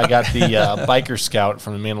 exclusive. I got the Biker Scout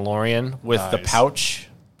from the Mandalorian with the Nice. pouch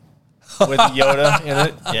with Yoda in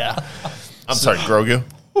it. Yeah, I'm sorry, Grogu.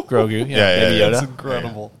 Grogu. Yeah, Baby yeah, Yoda. That's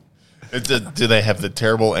incredible. Do they have the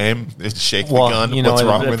terrible aim? Shake the Well, gun? you know, What's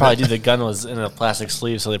wrong they with probably it? do. The gun was in a plastic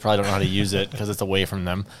sleeve, so they probably don't know how to use it because it's away from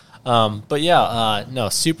them. But yeah, no,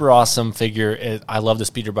 super awesome figure. I love the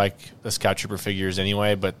speeder bike, the Scout Trooper figures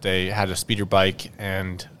anyway, but they had a speeder bike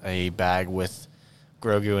and a bag with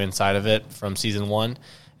Grogu inside of it from season 1,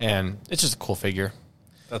 and it's just a cool figure.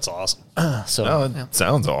 That's awesome. So Oh, it yeah,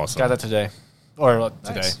 sounds awesome. got that today. Or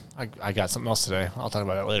today. Nice. I got something else today. I'll talk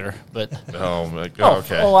about it later. But Oh, my God.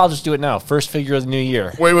 Okay. oh, I'll just do it now. First figure of the new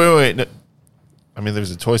year. Wait. No. I mean, there's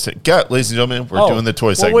a toy segment. Ladies and gentlemen, we're doing the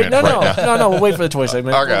toy segment Wait, no, right now. no. We'll wait for the toy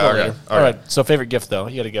segment. Okay, We'll go okay, later. all All right. right. So favorite gift though,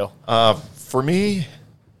 you got to go. For me,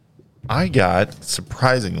 I got,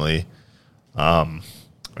 surprisingly, I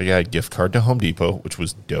got a gift card to Home Depot, which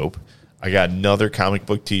was dope. I got another comic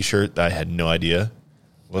book T-shirt that I had no idea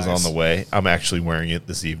was Nice. on the way. I'm actually wearing it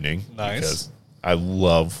this evening. Nice. Because I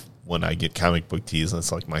love when I get comic book tees.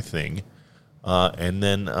 That's like my thing. And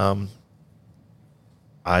then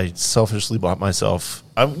I selfishly bought myself,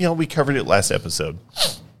 we covered it last episode.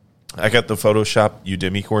 I got the Photoshop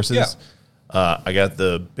Udemy courses. Yeah. I got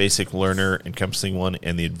the basic learner encompassing one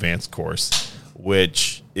and the advanced course,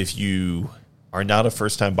 which if you are not a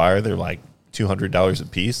first-time buyer, they're like $200 a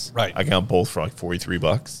piece. Right. I got them both for like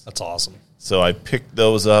 $43. That's awesome. So I picked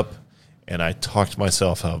those up, and I talked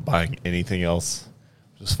myself out of buying anything else,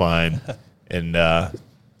 which was fine. And that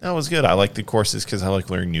was good. I like the courses because I like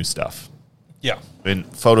learning new stuff. Yeah. And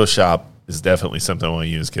Photoshop is definitely something I want to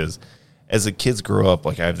use because as the kids grow up,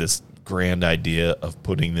 like I have this grand idea of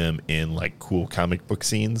putting them in like cool comic book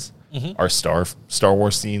scenes, our Star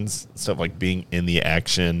Wars scenes, stuff like being in the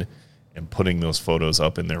action and putting those photos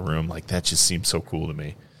up in their room. Like that just seems so cool to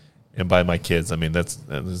me. And by my kids, I mean that's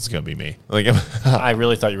going to be me. Like I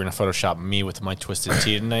really thought you were going to Photoshop me with my twisted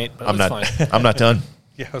tea tonight, but I'm that's not. fine. I'm not done.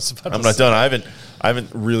 Yeah, I was about I'm to not say. done. I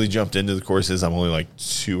haven't really jumped into the courses. I'm only like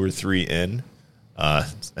 2 or 3 in,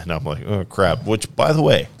 and I'm like, oh crap. Which, by the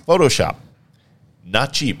way, Photoshop,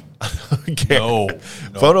 not cheap. Okay. No.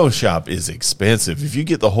 Photoshop is expensive. If you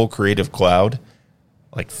get the whole Creative Cloud,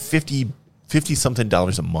 like $50 something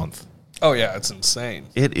a month. Oh, yeah, it's insane.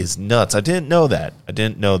 It is nuts. I didn't know that.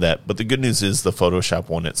 But the good news is the Photoshop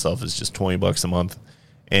one itself is just $20 a month.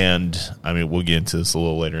 And I mean, we'll get into this a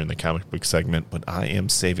little later in the comic book segment, but I am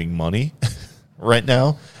saving money right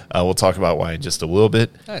now. We'll talk about why in just a little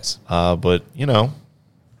bit. Nice. But you know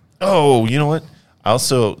what?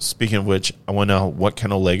 Also, speaking of which, I want to know what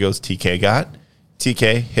kind of Legos TK got.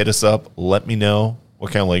 TK, hit us up. Let me know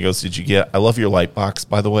what kind of Legos did you get. I love your light box,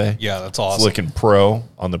 by the way. Yeah, that's It's awesome. looking pro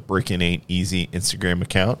on the Brickin' Ain't Easy Instagram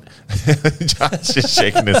account. John's just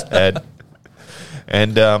shaking his head.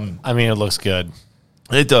 And I mean, it looks good.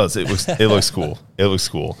 it does. It looks cool. It looks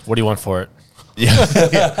cool. What do you want for it? Yeah.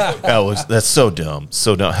 That's so dumb.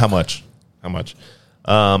 So dumb. How much?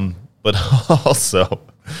 But also,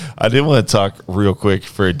 I did want to talk real quick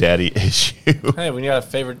for a daddy issue. Hey, we got a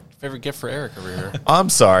favorite gift for Eric over here. I'm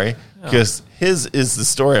sorry, because his is the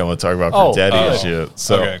story I want to talk about for Oh, daddy oh. issue.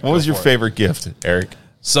 So, Okay, what was go your for it. favorite gift, Eric?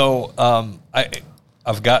 So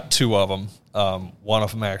I've got 2 of them. One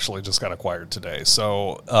of them actually just got acquired today.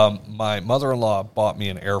 So my mother-in-law bought me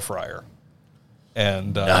an air fryer.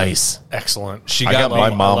 And Nice. Excellent. She I got got my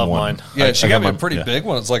me- mom I love one. mine. Yeah, she I got me my- a pretty yeah. big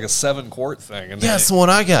one. It's like a 7-quart thing. And Yeah, that's the one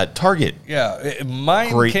I got. Target.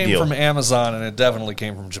 Mine Great came deal. from Amazon, and it definitely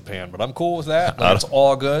came from Japan. But I'm cool with that. Like, it's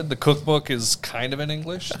all good. The cookbook is kind of in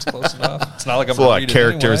English. It's close enough. It's not like I'm There's a lot going of to read it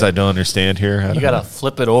characters I anyway. don't understand here. You got to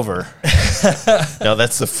flip it over. No,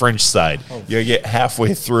 that's the French side. You get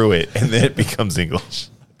halfway through it, and then it becomes English.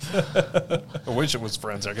 I wish it was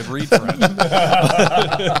French. I could read French.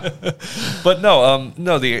 But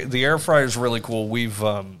no, the air fryer is really cool. We've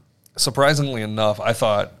surprisingly enough, I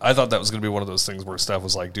thought that was going to be one of those things where Steph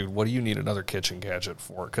was like, "Dude, what do you need another kitchen gadget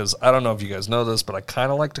for?" Because I don't know if you guys know this, but I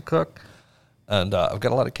kind of like to cook, and I've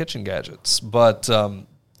got a lot of kitchen gadgets. But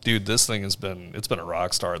dude, this thing it's been a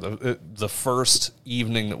rock star. The first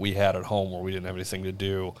evening that we had at home where we didn't have anything to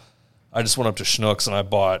do, I just went up to Schnucks and I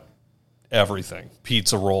bought everything: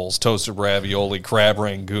 pizza rolls, toasted ravioli, crab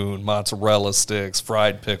rangoon, mozzarella sticks,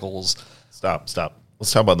 fried pickles. Stop.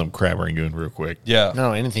 Let's talk about them crab rangoon real quick. Yeah,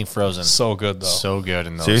 No, anything frozen. so good though. So good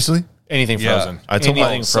in those. Seriously? Anything Yeah. frozen. I told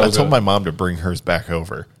Anything I frozen. told my mom to bring hers back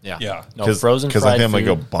over. Yeah. Yeah. No, frozen Because fried I think I'm food.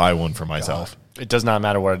 going to go buy one for myself. It does not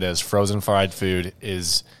matter what it is. Frozen fried food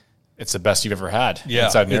it's the best you've ever had Yeah,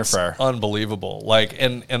 inside an air it's fryer. unbelievable. Like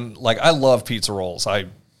and like I love pizza rolls.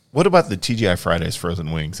 What about the TGI Fridays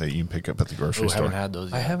frozen wings that you can pick up at the grocery Ooh, store? haven't had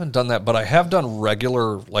those I yet. haven't done that, but I have done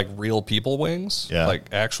regular, like real people wings, Yeah. like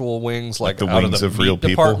actual wings, like the out wings of of the real meat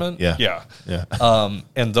people? department. Yeah. yeah. Yeah.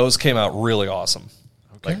 And those came out really awesome,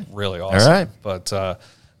 like really awesome. All right. But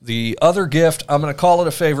the other gift, I'm going to call it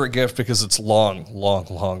a favorite gift because it's long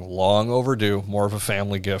overdue. More of a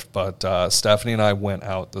family gift, but Stephanie and I went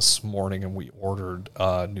out this morning and we ordered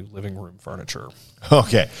new living room furniture.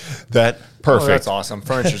 Okay. That perfect. Oh, that's awesome.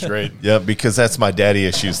 Furniture's great. Yeah, because that's my daddy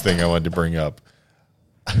issues thing I wanted to bring up.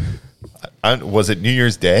 Was it New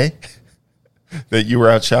Year's Day that you were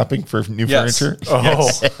out shopping for new Yes. furniture?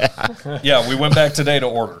 Oh, Yeah, we went back today to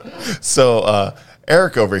order. So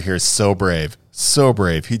Eric over here is so brave. So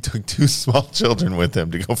brave. He took 2 small children with him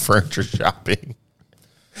to go furniture shopping.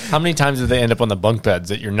 how many times did they end up on the bunk beds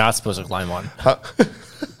that you're not supposed to climb on?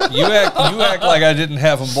 You act like I didn't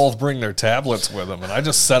have them both bring their tablets with them, and I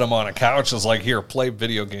just set them on a couch. It's like, here, play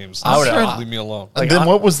video games. I would- Leave me alone. Like, Then I'm-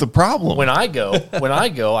 what was the problem? When I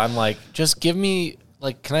go, I'm like, just give me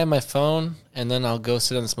can I have my phone and then I'll go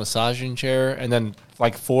sit in this massaging chair, and then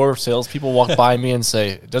like 4 salespeople walk by me and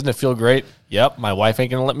say, "Doesn't it feel great?" Yep, my wife ain't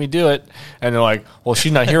gonna let me do it, and they're like, "Well,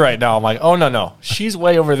 she's not here right now." I'm like, "Oh no, she's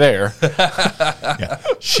way over there." Yeah,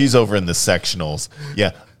 she's over in the sectionals.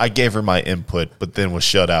 Yeah, I gave her my input, but then was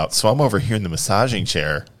shut out. So I'm over here in the massaging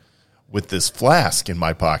chair with this flask in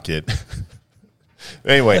my pocket.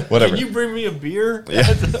 Anyway, whatever. Can you bring me a beer?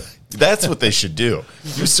 Yeah. That's what they should do.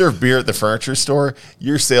 You serve beer at the furniture store,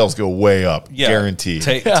 your sales go way up, guaranteed.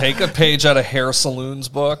 Take a page out of Hair Saloon's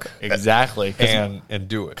book Exactly. and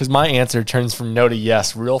do it. Because my answer turns from no to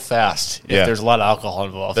yes real fast if Yeah. there's a lot of alcohol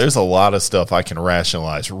involved. There's a lot of stuff I can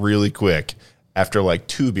rationalize really quick after like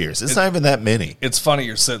 2 beers. It's not even that many. It's funny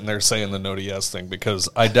you're sitting there saying the no to yes thing, because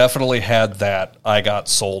I definitely had that I got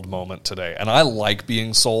sold moment today. And I like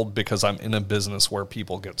being sold because I'm in a business where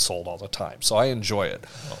people get sold all the time. So I enjoy it.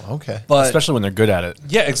 Okay. But Especially when they're good at it.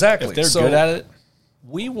 yeah, exactly. If they're So good at it,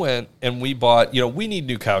 we went and we bought, we need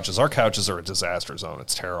new couches. Our couches are a disaster zone.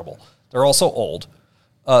 It's terrible. They're also old.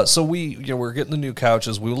 So we're getting the new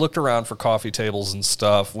couches. We looked around for coffee tables and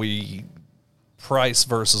stuff. Price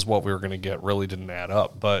versus what we were going to get really didn't add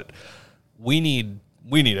up, but we need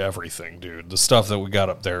everything, dude. The stuff that we got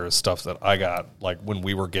up there is stuff that I got like when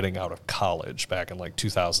we were getting out of college back in like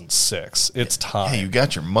 2006. It's time. Hey, you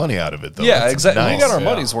got your money out of it, though. Yeah, That's exactly. nice. We got our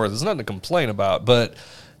money's worth. There's nothing to complain about. But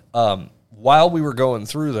while we were going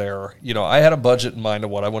through there, I had a budget in mind of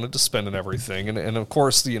what I wanted to spend and everything. And of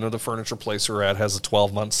course, the furniture place we're at has a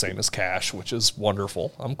 12-month same as cash, which is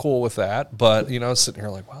wonderful. I'm cool with that. But, I was sitting here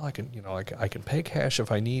like, well, I can pay cash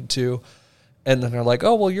if I need to. And then they're like,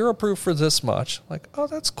 oh, well, you're approved for this much. Like, oh,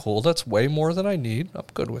 that's cool. That's way more than I need. I'm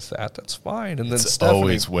good with that. That's fine. And then It's Stephanie,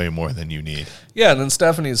 always way more than you need. yeah, and then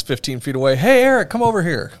Stephanie is 15 feet away. Hey, Eric, come over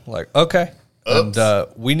here. Like, okay. Oops. And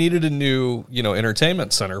we needed a new,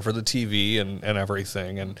 entertainment center for the TV and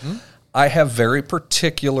everything. And I have very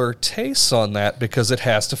particular tastes on that because it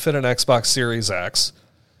has to fit an Xbox Series X,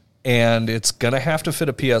 and it's going to have to fit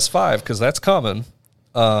a PS5 because that's coming.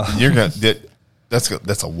 You're gonna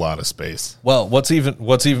that's a lot of space. Well, what's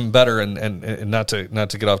even better, and not to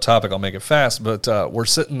get off topic, I'll make it fast. But we're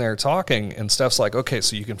sitting there talking, and Steph's like, "Okay,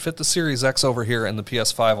 so you can fit the Series X over here, and the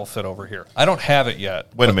PS5 will fit over here." I don't have it yet.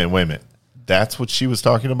 Wait a minute. That's what she was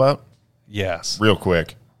talking about? Yes. Real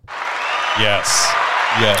quick. Yes.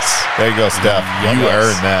 Yes. There you go, Steph. You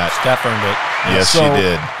earned that. Steph earned it. Yes, So she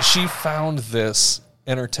did. she found this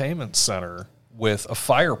entertainment center with a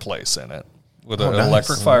fireplace in it, with an nice.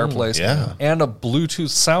 electric fireplace yeah. and a Bluetooth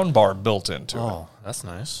soundbar built into it. Oh, that's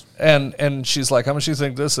nice. And she's like, how much do you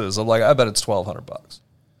think this is? I'm like, I bet it's $1,200.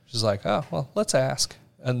 She's like, oh, well, let's ask.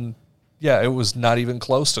 And yeah, it was not even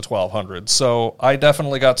close to $1,200. So I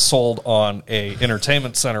definitely got sold on a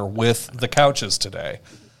entertainment center with the couches today.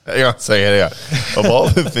 Yeah, of all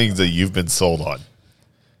the things that you've been sold on,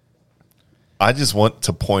 I just want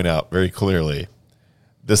to point out very clearly,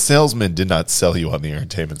 the salesman did not sell you on the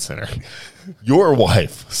entertainment center. Your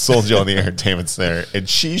wife sold you on the entertainment center, and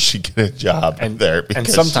she should get a job there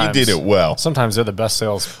because she did it well. Sometimes they're the best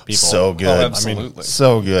salespeople. So good. Oh, absolutely.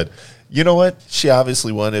 So good. You know what? She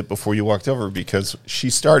obviously wanted it before you walked over because she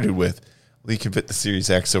started with, well, you can fit the Series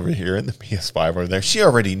X over here and the PS5 over there. She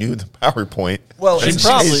already knew the PowerPoint. Well, She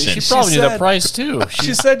probably knew the price too.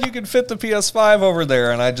 She said you could fit the PS5 over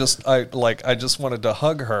there, and I just wanted to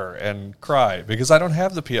hug her and cry because I don't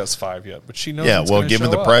have the PS5 yet, but she knows. Yeah, it's well, gonna given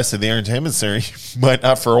show the up. price of the entertainment center, you might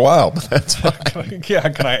not for a while, but that's fine. Yeah,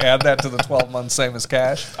 can I add that to the 12 months same as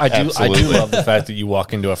cash? I do Absolutely. love the fact that you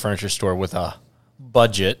walk into a furniture store with a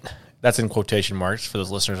budget. That's in quotation marks for those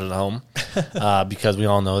listeners at home, because we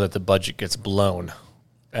all know that the budget gets blown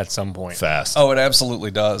at some point. Fast. Oh, it absolutely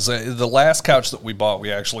does. The last couch that we bought,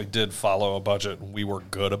 we actually did follow a budget, and we were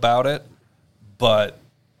good about it. But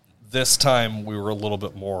this time, we were a little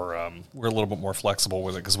bit more flexible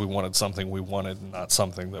with it because we wanted something we wanted, and not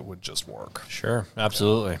something that would just work. Sure,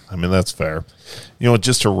 absolutely. I mean, that's fair. You know,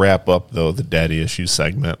 just to wrap up, though, the daddy issues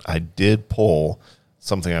segment, I did pull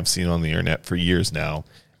something I've seen on the internet for years now,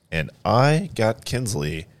 and I got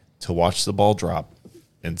Kinsley to watch the ball drop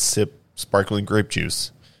and sip sparkling grape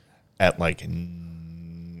juice at like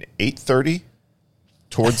 8:30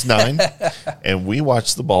 towards 9, and we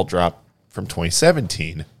watched the ball drop from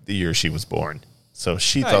 2017, the year she was born. So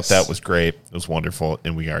she thought that was great. It was wonderful,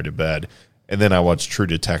 and we got her to bed. And then I watched True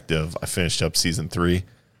Detective. I finished up season 3.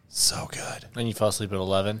 So good. And you fell asleep at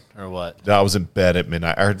 11 or what? I was in bed at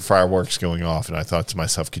midnight. I heard fireworks going off, and I thought to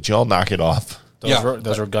myself, could you all knock it off?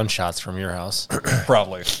 Those were gunshots from your house.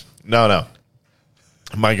 Probably. No.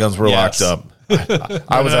 My guns were Yes. locked up.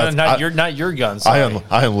 I was not your guns. I Sorry.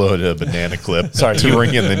 unloaded a banana clip Sorry, to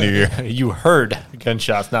ring in the new year. You heard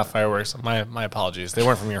gunshots, not fireworks. My apologies. They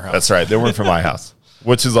weren't from your house. That's right. They weren't from my house,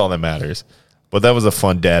 which is all that matters. But that was a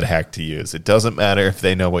fun dad hack to use. It doesn't matter if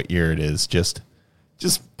they know what year it is. Just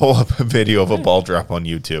pull up a video of a ball drop on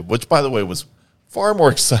YouTube, which, by the way, was far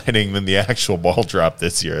more exciting than the actual ball drop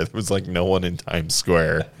this year. There was like no one in Times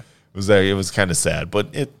Square. It was kind of sad, but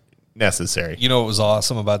it necessary. You know what was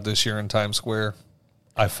awesome about this year in Times Square?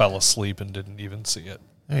 I fell asleep and didn't even see it.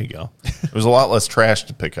 There you go. There was a lot less trash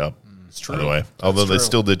to pick up. It's true. By the way, although they true.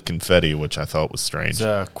 still did confetti, which I thought was strange.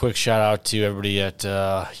 A quick shout out to everybody at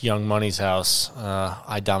Young Money's house.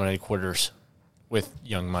 I dominated quarters with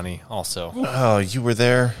Young Money also. Oh, you were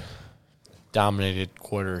there? Dominated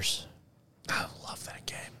quarters. I love that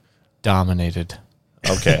game. Dominated.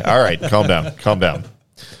 Okay. All right. Calm down.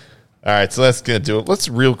 All right. So that's going to do it. Let's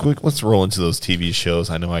roll into those TV shows.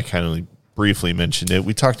 I know I kind of briefly mentioned it.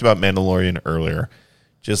 We talked about Mandalorian earlier.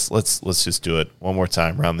 Let's just do it one more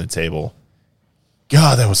time around the table.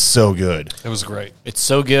 God, that was so good. It was great. It's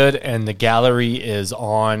so good, and the gallery is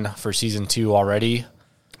on for season 2 already.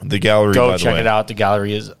 The gallery, Go by the check way, it out. The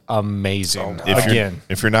gallery is amazing.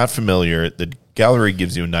 If you're not familiar, the gallery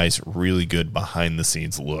gives you a nice, really good behind the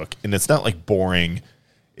scenes look, and it's not like boring.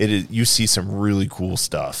 It is. You see some really cool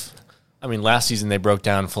stuff. I mean, last season they broke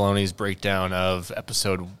down Filoni's breakdown of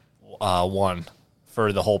episode 1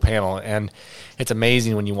 for the whole panel, and it's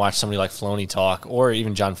amazing when you watch somebody like Filoni talk, or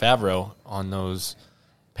even Jon Favreau on those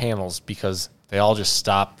panels, because they all just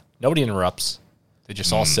stop. Nobody interrupts. They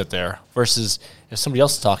just all sit there. Versus if somebody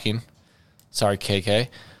else is talking, sorry, KK.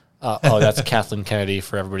 That's Kathleen Kennedy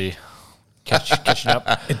for everybody catching up.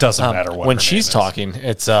 It doesn't matter what When her she's name is. talking,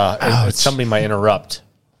 it's somebody might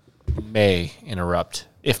may interrupt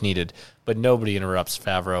if needed, but nobody interrupts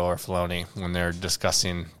Favreau or Filoni when they're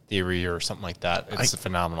discussing theory or something like that. It's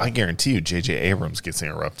phenomenal. I guarantee you, J.J. Abrams gets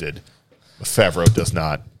interrupted. But Favreau does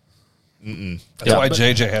not. That's why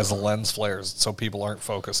JJ has the lens flares, so people aren't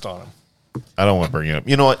focused on him. I don't want to bring it up.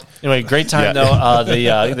 You know what? Anyway, great time Yeah.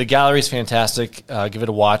 though. The gallery is fantastic. Give it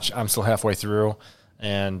a watch. I'm still halfway through,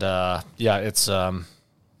 and it's. I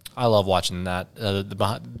love watching that.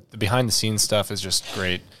 The behind the scenes stuff is just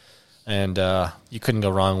great, and you couldn't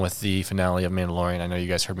go wrong with the finale of Mandalorian. I know you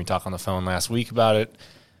guys heard me talk on the phone last week about it.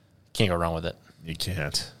 Can't go wrong with it. You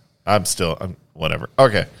can't. I'm whatever.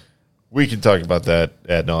 Okay. We can talk about that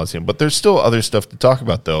ad nauseum, but there's still other stuff to talk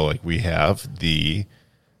about, though. Like we have the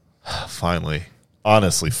finally, I've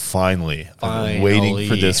been waiting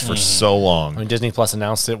for this for so long. I mean, Disney Plus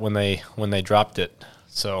announced it when they dropped it.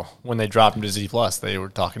 So when they dropped Disney Plus, they were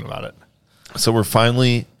talking about it. So we're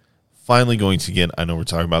finally going to get. I know we're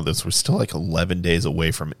talking about this. We're still like 11 days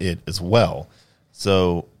away from it as well.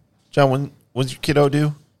 So, John, when's your kiddo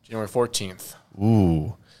due? January 14th.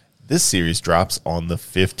 Ooh. This series drops on the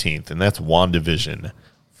 15th, and that's WandaVision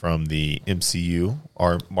from the MCU,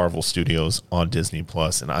 our Marvel Studios on Disney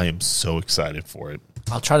Plus, and I am so excited for it.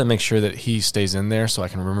 I'll try to make sure that he stays in there so I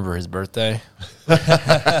can remember his birthday.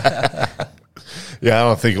 Yeah, I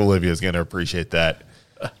don't think Olivia's going to appreciate that.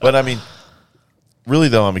 But, I mean, really,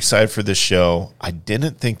 though, I'm excited for this show. I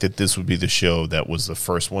didn't think that this would be the show that was the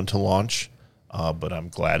first one to launch, but I'm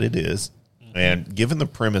glad it is. And given the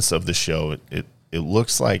premise of the show, it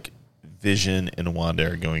looks like Vision and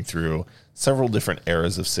Wanda are going through several different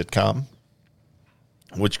eras of sitcom,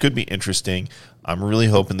 which could be interesting. I'm really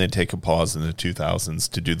hoping they take a pause in the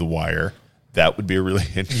 2000s to do The Wire. That would be a really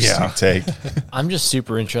interesting take. I'm just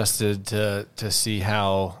super interested to see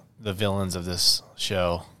how the villains of this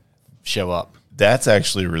show up. That's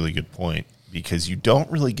actually a really good point because you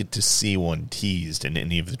don't really get to see one teased in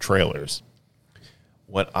any of the trailers.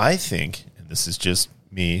 What I think, and this is just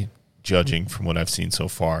me judging from what I've seen so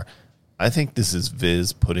far, I think this is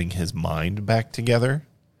Viz putting his mind back together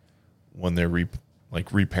when they're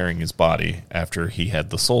repairing his body after he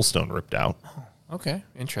had the Soul Stone ripped out. Okay,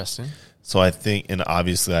 interesting. So I think, and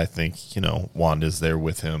obviously I think, Wanda's there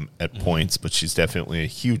with him at points, but she's definitely a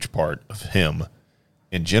huge part of him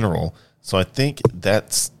in general. So I think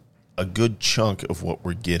that's a good chunk of what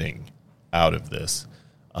we're getting out of this.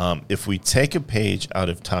 If we take a page out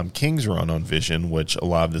of Tom King's run on Vision, which a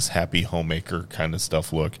lot of this happy homemaker kind of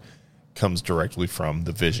stuff comes directly from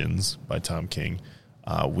The Visions by Tom King,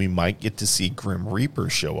 we might get to see Grim Reaper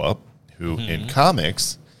show up, who in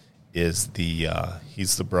comics is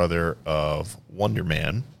he's the brother of Wonder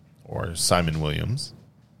Man, or Simon Williams,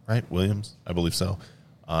 right? Williams, I believe so.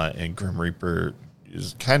 And Grim Reaper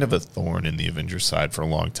is kind of a thorn in the Avengers side for a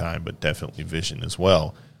long time, but definitely Vision as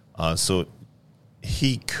well. So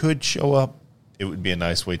he could show up. It would be a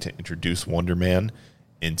nice way to introduce Wonder Man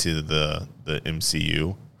into the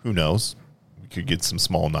MCU. Who knows? We could get some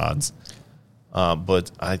small nods.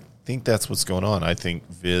 But I think that's what's going on. I think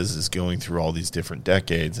Viz is going through all these different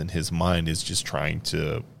decades, and his mind is just trying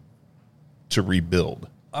to rebuild.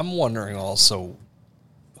 I'm wondering also,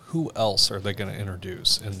 who else are they going to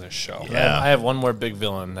introduce in this show? Yeah. I have one more big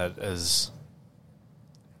villain that is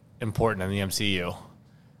important in the MCU,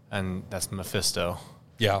 and that's Mephisto.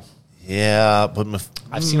 Yeah. Yeah, but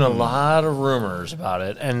I've seen a lot of rumors about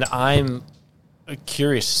it, and I'm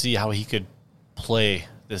curious to see how he could play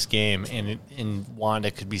this game, and Wanda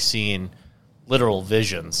could be seeing literal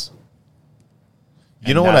visions.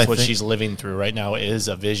 You know what I what think? she's living through right now is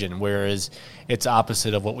a vision, whereas it's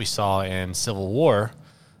opposite of what we saw in Civil War,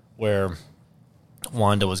 where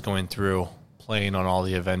Wanda was going through playing on all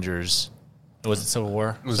the Avengers. Was it Civil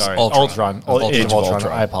War? It was Sorry, Ultron. Age of Ultron.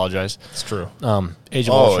 Ultron. I apologize. It's true. Age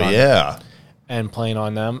of Ultron. Oh, yeah. And playing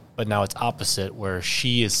on them, but now it's opposite, where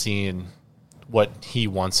she is seeing what he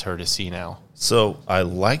wants her to see now. So I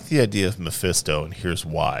like the idea of Mephisto, and here's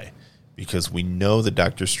why. Because we know the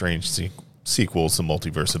Doctor Strange sequel is the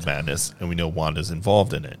Multiverse of Madness, and we know Wanda's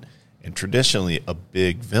involved in it. And traditionally, a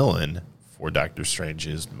big villain for Doctor Strange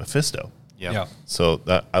is Mephisto. Yeah. So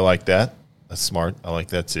I like that. That's smart. I like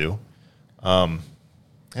that too. I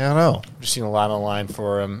don't know. I've just seen a lot online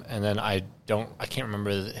for him, and then I can't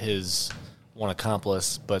remember his one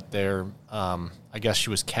accomplice, but they're I guess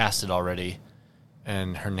she was casted already,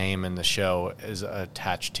 and her name in the show is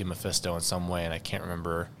attached to Mephisto in some way, and I can't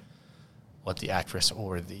remember what the actress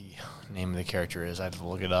or the name of the character is. I have to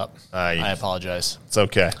look it up. I apologize. It's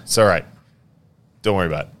okay. It's all right. Don't worry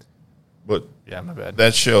about it. But Yeah, my bad.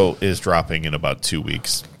 that show is dropping in about 2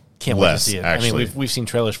 weeks. Can't wait to see it. Actually. I mean, we've seen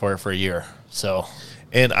trailers for it for a year, so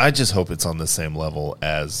And I just hope it's on the same level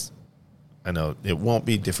as, I know it won't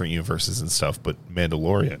be different universes and stuff, but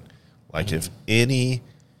Mandalorian. Like if any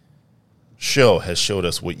show has showed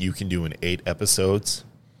us what you can do in 8 episodes,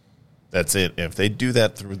 that's it. If they do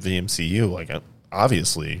that through the MCU, like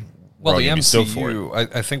obviously, Well, we're the all gonna be stoked for it.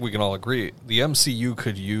 MCU, I think we can all agree, the MCU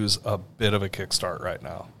could use a bit of a kickstart right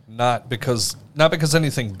now. Not because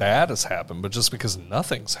anything bad has happened, but just because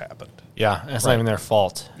nothing's happened. yeah, and it's not even their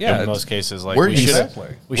fault. Yeah, in it's- most cases, like We're we used- should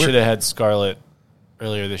Exactly. have had Scarlet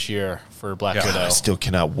earlier this year for Black Yeah. Widow. I still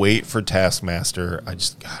cannot wait for Taskmaster. I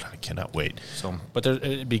cannot wait. So, but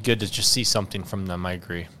it'd be good to just see something from them. I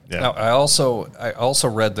agree. Yeah. Now, I also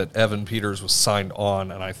read that Evan Peters was signed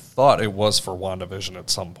on, and I thought it was for WandaVision at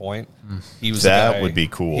some point. He was That the guy, would be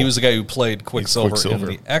cool. He was the guy who played Quicksilver Quicksilver.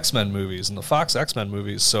 in the X-Men movies, in the Fox X-Men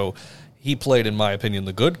movies. So he played, in my opinion,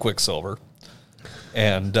 the good Quicksilver.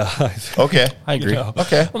 And Okay. I agree.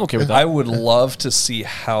 Okay. I'm okay with that. I would love to see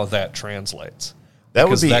how that translates. That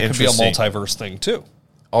would Because be that could be a interesting. multiverse thing too.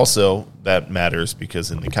 Also, that matters because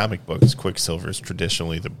in the comic books, Quicksilver is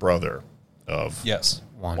traditionally the brother of Yes.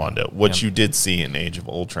 Wanda, which you did see in Age of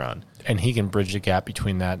Ultron. And he can bridge the gap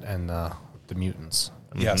between that and the mutants.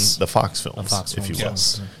 Yes. The Fox films, Fox if you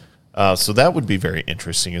films, will. Yes. So that would be very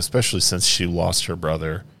interesting, especially since she lost her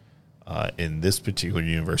brother in this particular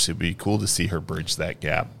universe. It'd be cool to see her bridge that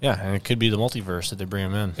gap. Yeah, and it could be the multiverse that they bring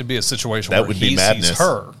him in. It'd be a situation That where would be he madness. sees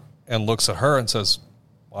her and looks at her and says,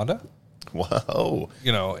 Wanda? Whoa.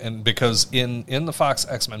 You know, and because in the Fox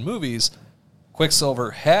X-Men movies,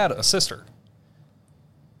 Quicksilver had a sister.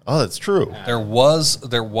 Oh, that's true. There was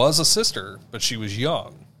a sister, but she was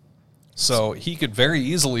young. So he could very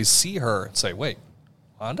easily see her and say, wait,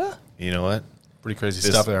 Wanda? You know what? Pretty crazy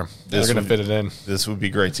This- stuff there. They're this going to would- fit it in. This would be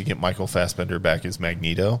great to get Michael Fassbender back as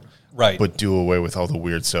Magneto. Right. But do away with all the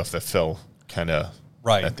weird stuff that fell kind of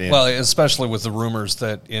Right. at the end. Well, especially with the rumors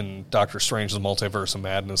that in Doctor Strange, the Multiverse of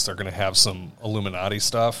Madness, they're going to have some Illuminati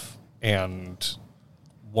stuff. And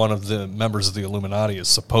one of the members of the Illuminati is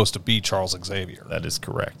supposed to be Charles Xavier. That is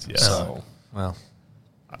correct. Yes. So Well,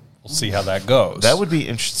 we'll see how that goes. That would be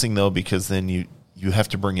interesting, though, because then you have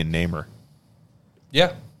to bring in Namor.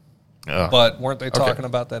 Yeah. Ugh. But weren't they talking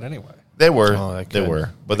about that anyway? They were. Oh, they they could. were.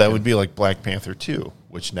 But that would be like Black Panther 2,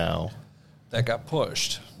 which now... That got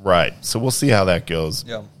pushed. Right. So we'll see how that goes.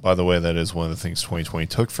 Yeah. By the way, that is one of the things 2020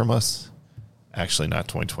 took from us. Actually, not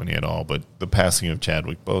 2020 at all, but the passing of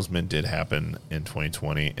Chadwick Boseman did happen in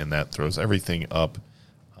 2020, and that throws everything up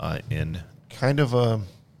in kind of a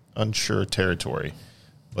unsure territory.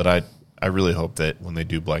 But I really hope that when they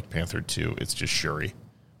do Black Panther 2, it's just Shuri.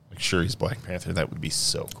 Like Shuri's Black Panther. That would be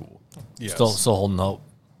so cool. Yes. still holding hope.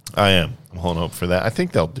 I am. I'm holding hope for that. I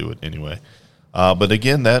think they'll do it anyway. But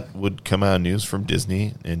again, that would come out of news from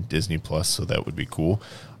Disney and Disney Plus, so that would be cool.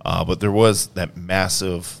 But there was that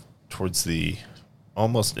massive, towards the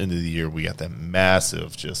almost end of the year, we got that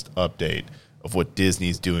massive just update of what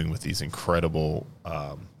Disney's doing with these incredible,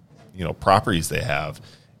 properties they have,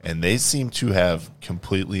 and they seem to have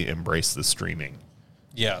completely embraced the streaming.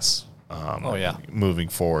 Yes. Oh, yeah. Moving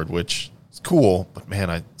forward, which is cool. But man,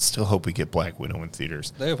 I still hope we get Black Widow in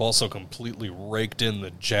theaters. They have also completely raked in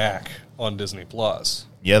the jack on Disney Plus.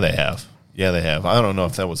 Yeah, they have. Yeah, they have. I don't know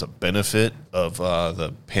if that was a benefit of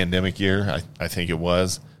the pandemic year. I think it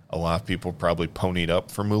was. A lot of people probably ponied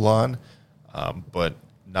up for Mulan, but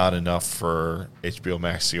not enough for HBO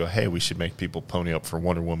Max to go, hey, we should make people pony up for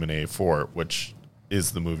Wonder Woman 84, which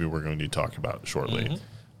is the movie we're going to talk about shortly.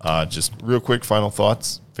 Just real quick, final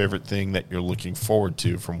thoughts. Favorite thing that you're looking forward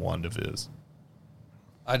to from WandaViz?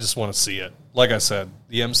 I just want to see it. Like I said,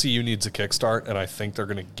 the MCU needs a kickstart, and I think they're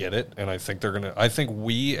going to get it. And I think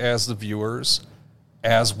we as the viewers,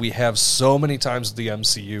 as we have so many times with the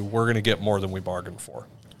MCU, we're going to get more than we bargained for.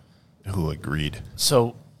 Who agreed?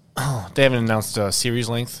 So they haven't announced a series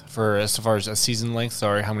length for as far as a season length.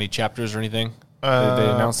 Sorry, how many chapters or anything? Did they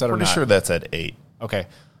announce that or Pretty not? sure that's at 8. Okay.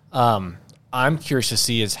 I'm curious to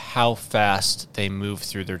see is how fast they move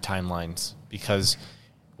through their timelines because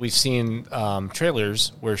we've seen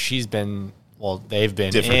trailers where she's been, they've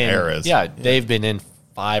been Different in, eras. Yeah, they've been in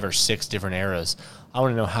 5 or 6 different eras. I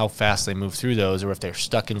want to know how fast they move through those, or if they're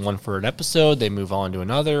stuck in one for an episode, they move on to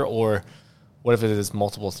another, or what if it is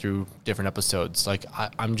multiple through different episodes? Like,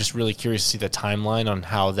 I'm just really curious to see the timeline on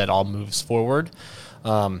how that all moves forward.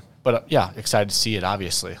 But yeah, excited to see it,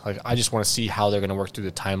 obviously. Like, I just want to see how they're going to work through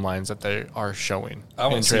the timelines that they are showing. I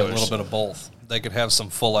want in to see a trailers. little bit of both. They could have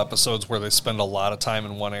some full episodes where they spend a lot of time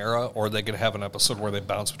in one era, or they could have an episode where they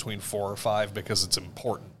bounce between 4 or 5 because it's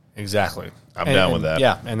important. Exactly. I'm down with that.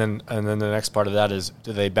 Yeah, and then the next part of that is,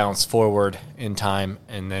 do they bounce forward in time,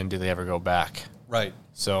 and then do they ever go back? Right.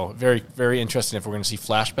 So very, very interesting if we're going to see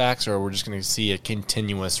flashbacks or we're just going to see a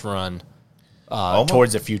continuous run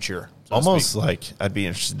towards the future. So to Almost speak. like I'd be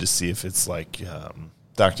interested to see if it's like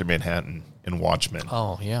Dr. Manhattan in Watchmen.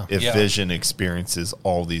 Oh, yeah. If Yeah. Vision experiences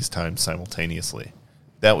all these times simultaneously.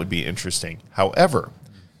 That would be interesting. However,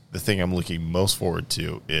 the thing I'm looking most forward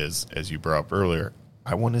to is, as you brought up earlier,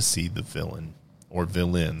 I want to see the villain or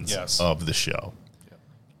villains Yes. of the show.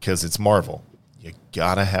 Because it's Marvel. You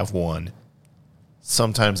got to have one.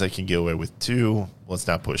 Sometimes I can get away with 2. Let's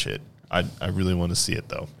not push it. I really want to see it,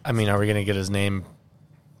 though. I mean, are we going to get his name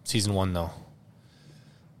season 1, though?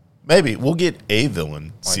 Maybe. We'll get a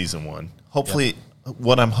villain season 1. Hopefully,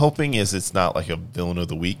 what I'm hoping is it's not like a villain of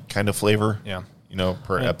the week kind of flavor. Yeah.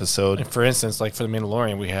 Per episode. And for instance, like for The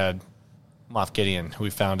Mandalorian, we had Moff Gideon, who we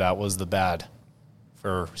found out was the bad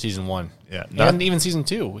for season 1. Yeah. And even season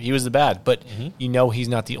 2, he was the bad. But he's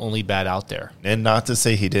not the only bad out there. And not to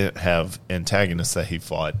say he didn't have antagonists that he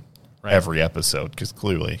fought every episode, because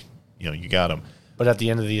clearly, you got him. But at the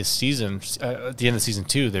end of the season, season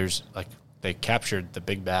 2, there's they captured the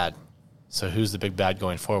big bad. So who's the big bad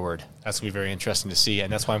going forward? That's going to be very interesting to see.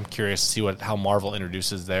 And that's why I'm curious to see how Marvel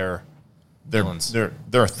introduces their villains. They're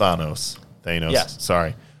Thanos. Yes.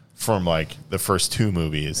 Sorry. From the first 2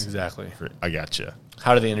 movies. Exactly. I gotcha.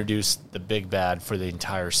 How do they introduce the big bad for the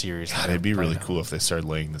entire series? God, it'd be really cool if they started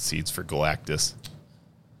laying the seeds for Galactus.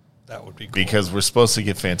 That would be cool. Because we're supposed to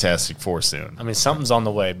get Fantastic Four soon. I mean, something's on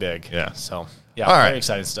the way big. Yeah. So, All very right.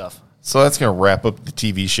 exciting stuff. So that's going to wrap up the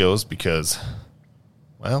TV shows because,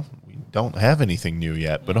 we don't have anything new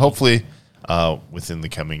yet. But hopefully, within the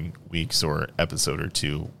coming weeks or episode or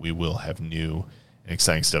 2, we will have new and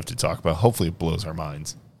exciting stuff to talk about. Hopefully, it blows our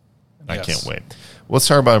minds. And I can't wait. Let's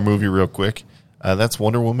talk about a movie real quick. That's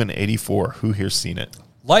Wonder Woman 84. Who here's seen it?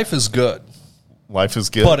 Life is good, Life is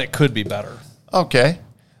good. but it could be better. Okay.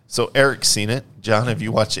 So Eric's seen it. John, have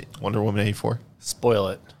you watched it? Wonder Woman 84? Spoil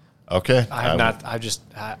it. Okay. I have not. It's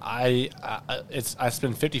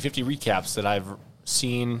been 50-50 recaps that I've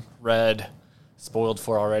seen, read, spoiled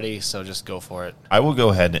for already. So just go for it. I will go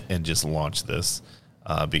ahead and just launch this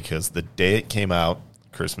because the day it came out,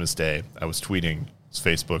 Christmas Day, I was tweeting,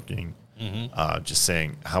 Facebooking, just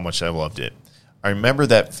saying how much I loved it. I remember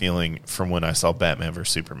that feeling from when I saw Batman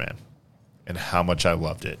vs. Superman and how much I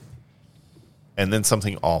loved it. And then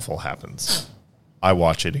something awful happens. I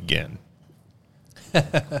watch it again.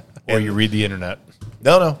 Or you read the internet.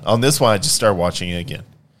 No. On this one, I just start watching it again.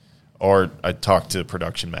 Or I talk to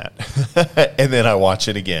production Matt. And then I watch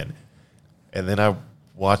it again. And then I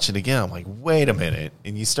watch it again. I'm like, wait a minute.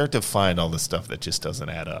 And you start to find all the stuff that just doesn't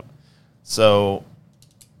add up. So,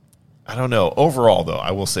 I don't know. Overall, though, I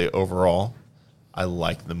will say overall, I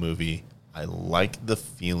like the movie. I like the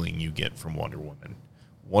feeling you get from Wonder Woman.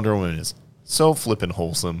 Wonder Woman is so flippin'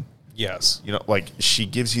 wholesome. Yes. She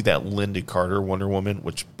gives you that Linda Carter Wonder Woman,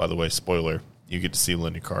 which, by the way, spoiler, you get to see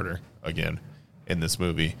Linda Carter again in this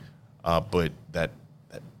movie. But that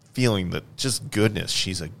feeling, that just goodness.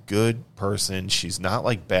 She's a good person. She's not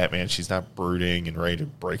like Batman. She's not brooding and ready to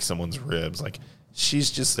break someone's ribs.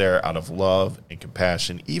 She's just there out of love and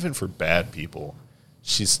compassion. Even for bad people,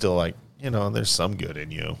 she's still like, there's some good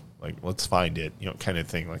in you. Let's find it, kind of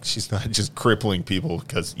thing. She's not just crippling people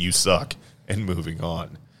because you suck and moving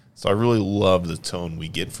on. So I really love the tone we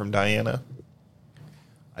get from Diana.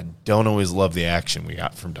 I don't always love the action we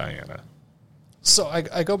got from Diana. So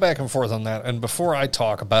I go back and forth on that. And before I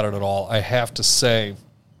talk about it at all, I have to say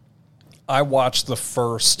I watched the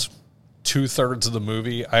first 2/3 of the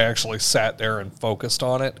movie. I actually sat there and focused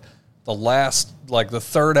on it. The last, the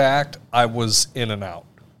third act, I was in and out.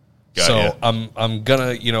 So I'm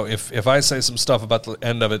gonna, if I say some stuff about the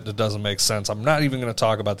end of it that doesn't make sense, I'm not even gonna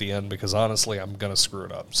talk about the end because honestly, I'm gonna screw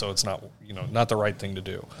it up. So it's not, not the right thing to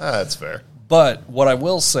do. That's fair. But what I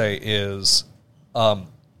will say is,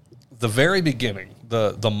 the very beginning,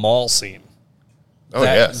 the mall scene. Oh,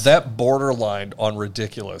 yes. That borderline on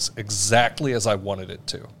ridiculous, exactly as I wanted it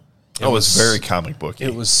to. It was very comic booky.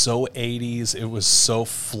 It was so 80s. It was so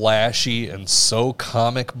flashy and so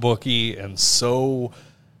comic booky and so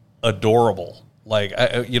adorable.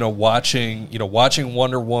 Watching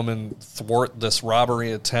Wonder Woman thwart this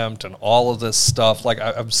robbery attempt and all of this stuff.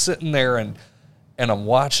 I'm sitting there and I'm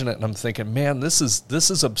watching it and I'm thinking, man, this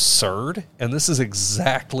is absurd, and this is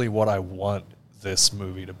exactly what I want this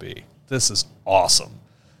movie to be. This is awesome.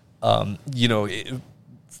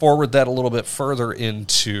 Forward that a little bit further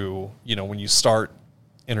into, when you start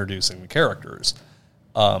introducing the characters.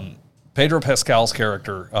 Pedro Pascal's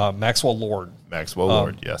character, Maxwell Lord.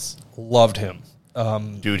 Yes. Loved him.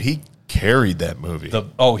 Dude, he carried that movie.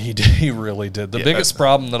 He did. He really did. The biggest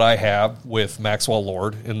problem that I have with Maxwell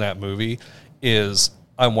Lord in that movie is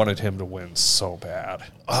I wanted him to win so bad.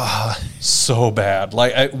 So bad.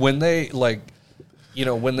 When they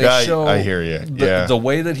show I hear you. The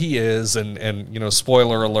way that he is, and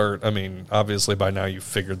spoiler alert, I mean, obviously by now you've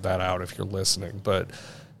figured that out if you're listening, but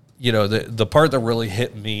the part that really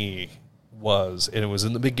hit me was, and it was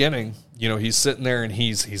in the beginning, he's sitting there and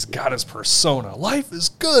he's got his persona. Life is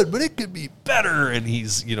good, but it could be better, and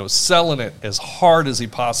he's selling it as hard as he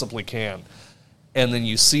possibly can. And then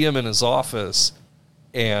you see him in his office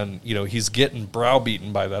and he's getting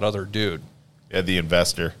browbeaten by that other dude. Yeah, the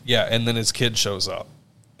investor. Yeah, and then his kid shows up,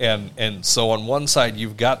 and so on one side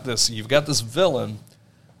you've got this villain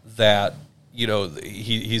that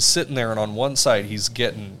he's sitting there, and on one side he's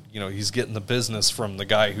getting the business from the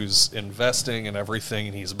guy who's investing and everything,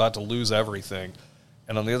 and he's about to lose everything,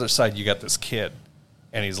 and on the other side you got this kid,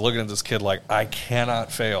 and he's looking at this kid like, I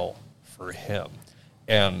cannot fail for him,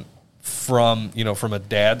 and from a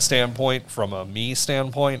dad standpoint, from a me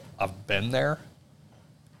standpoint, I've been there.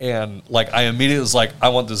 And like I immediately was like, I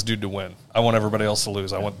want this dude to win. I want everybody else to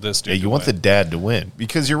lose. I want this dude to win. You want the dad to win.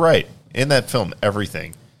 Because you're right. In that film,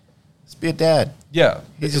 everything. Just be a dad. Yeah.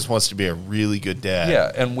 He just wants to be a really good dad.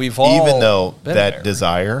 Yeah, and we've all even though been that there.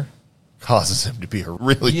 desire causes him to be a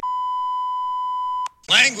really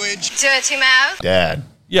Language. Dirty mouth. dad.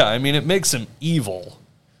 Yeah, I mean, it makes him evil.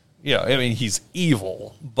 Yeah, I mean, he's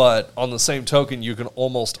evil. But on the same token, you can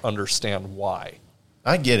almost understand why.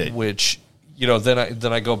 I get it. Which,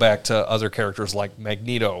 then I go back to other characters like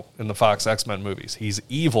Magneto in the Fox X-Men movies. He's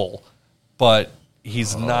evil, but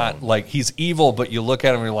he's not like, he's evil, but you look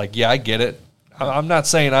at him and you're like, yeah, I get it. I'm not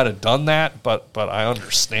saying I'd have done that, but I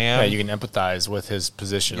understand. Yeah, you can empathize with his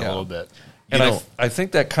position a little bit. And I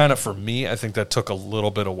think that kind of, for me, I think that took a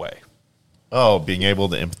little bit away. Oh, being able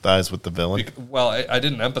to empathize with the villain? Well, I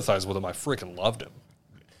didn't empathize with him. I freaking loved him.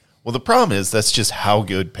 Well, the problem is that's just how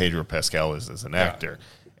good Pedro Pascal is as an actor.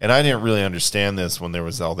 And I didn't really understand this when there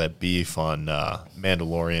was all that beef on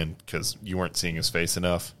Mandalorian because you weren't seeing his face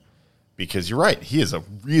enough. Because you're right, he is a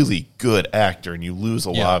really good actor, and you lose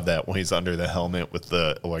a lot of that when he's under the helmet with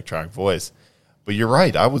the electronic voice. But you're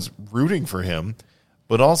right, I was rooting for him,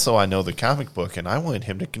 but also I know the comic book, and I wanted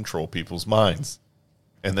him to control people's minds.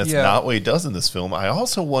 And that's not what he does in this film. I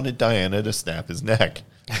also wanted Diana to snap his neck,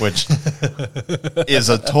 which is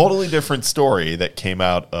a totally different story that came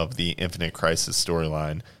out of the Infinite Crisis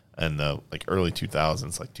storyline in the early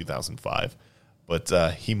 2000s, like 2005.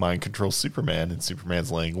 But he mind controls Superman, and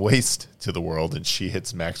Superman's laying waste to the world, and she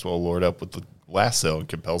hits Maxwell Lord up with the lasso and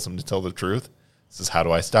compels him to tell the truth. Says, how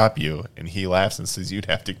do I stop you? And he laughs and says, you'd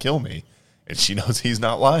have to kill me. And she knows he's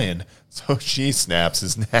not lying, so she snaps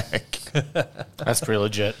his neck. That's pretty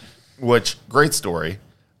legit. Which, great story.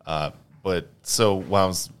 But so while I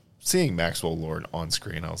was seeing Maxwell Lord on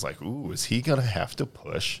screen, I was like, ooh, is he going to have to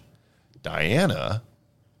push Diana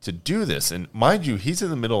to do this? And mind you, he's in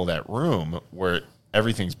the middle of that room where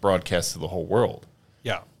everything's broadcast to the whole world.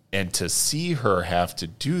 Yeah. And to see her have to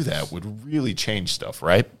do that would really change stuff,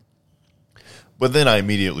 right? But then I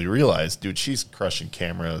immediately realized, dude, she's crushing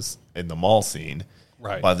cameras in the mall scene.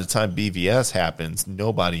 Right. By the time BVS happens,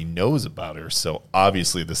 nobody knows about her. So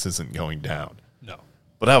obviously this isn't going down. No.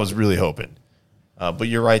 But I was really hoping. But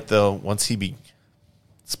you're right, though. Once he,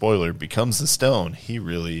 spoiler, becomes the stone, he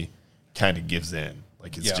really kind of gives in.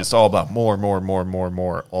 Like, it's just all about more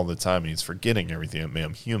all the time. And he's forgetting everything that made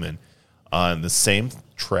him human. On the same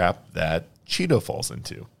trap that Cheetah falls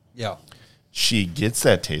into. Yeah. She gets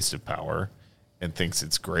that taste of power and thinks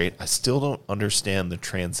it's great. I still don't understand the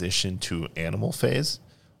transition to animal phase.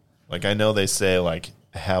 Like, I know they say, like,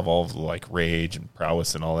 have all of the, rage and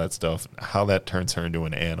prowess and all that stuff. How that turns her into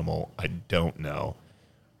an animal, I don't know.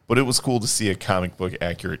 But it was cool to see a comic book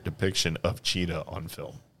accurate depiction of Cheetah on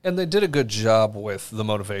film. And they did a good job with the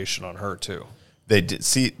motivation on her, too. They did.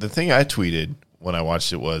 See, the thing I tweeted when I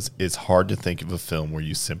watched it was, it's hard to think of a film where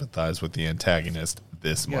you sympathize with the antagonist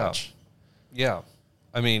this much. Yeah.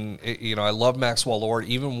 I mean, I love Maxwell Lord,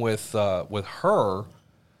 even with her.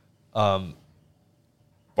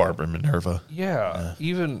 Barbara Minerva. Yeah.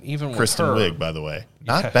 Even with Kristen her. Wiig, by the way.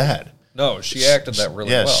 Not bad. No, she acted that really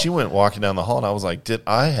well. Yeah, she went walking down the hall, and I was like,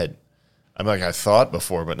 I thought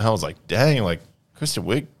before, but now I was like, dang, Kristen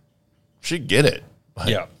Wiig, she'd get it.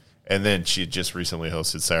 Yeah. And then she just recently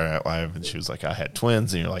hosted Saturday Night Live, and she was like, I had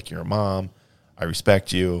twins, and you're like, you're a mom. I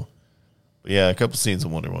respect you. But yeah, a couple scenes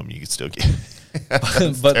of Wonder Woman you could still get.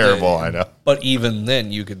 But terrible, I know. But even then,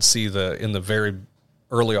 you could see in the very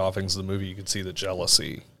early offings of the movie, you could see the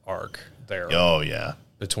jealousy arc there. Oh, yeah.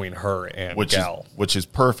 Between her and Gal. Which is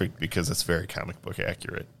perfect because it's very comic book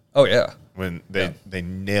accurate. Oh, yeah. When they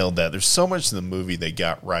nailed that. There's so much in the movie they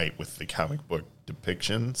got right with the comic book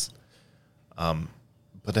depictions.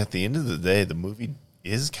 But at the end of the day, the movie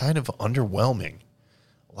is kind of underwhelming.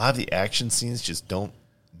 A lot of the action scenes just don't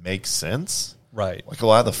make sense. Right. Like a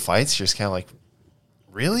lot of the fights, you're just kind of like,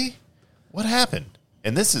 really? What happened?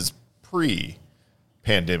 And this is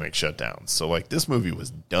pre-pandemic shutdown. So, this movie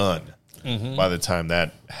was done by the time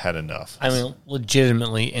that had enough. I mean,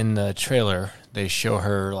 legitimately, in the trailer, they show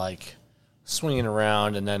her, swinging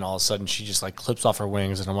around, and then all of a sudden she just, clips off her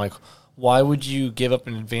wings. And I'm like, why would you give up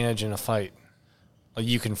an advantage in a fight?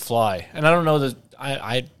 You can fly. And I don't know that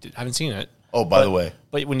I haven't seen it. Oh, by the way.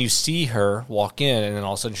 But when you see her walk in and then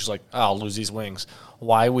all of a sudden she's like, oh, I'll lose these wings.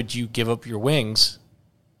 Why would you give up your wings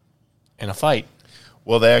in a fight?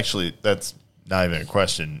 Well, that's not even a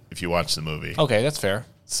question if you watch the movie. Okay, that's fair.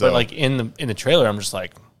 So- but like in the trailer, I'm just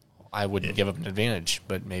like, I wouldn't give up an advantage,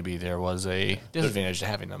 but maybe there was a disadvantage to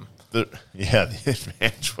having them. The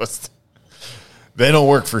advantage was they don't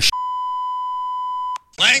work for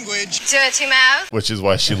Language. Dirty mouth. which is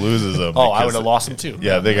why she loses them. Oh, I because- would have lost them too.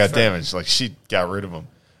 Yeah, they got damaged. Like, she got rid of them.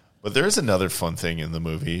 But there's another fun thing in the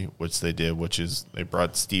movie, which they did, which is they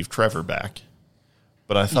brought Steve Trevor back.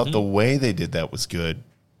 But I thought the way they did that was good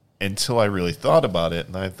until I really thought about it.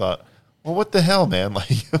 And I thought, well, what the hell, man?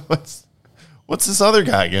 Like, what's this other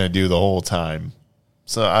guy going to do the whole time?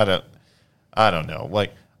 So I don't know.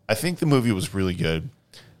 Like, I think the movie was really good.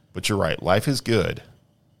 But you're right. Life is good,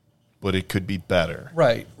 but it could be better.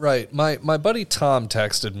 Right. My buddy Tom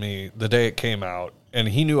texted me the day it came out, and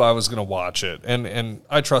he knew I was going to watch it. And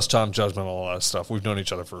I trust Tom's judgment on a lot of stuff. We've known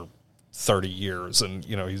each other for 30 years, and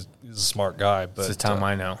he's a smart guy. But It's the Tom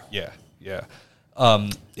I know. Yeah.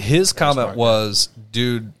 His comment was,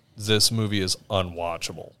 "Dude, this movie is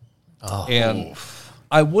unwatchable," and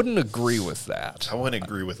I wouldn't agree with that. I wouldn't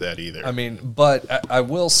agree with that either. I mean, but I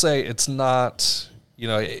will say it's not.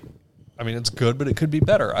 It's good, but it could be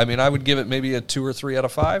better. I mean, I would give it maybe a 2 or 3 out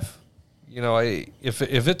of 5. If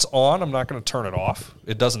it's on, I'm not going to turn it off.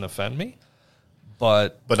 It doesn't offend me,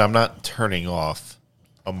 but I'm not turning off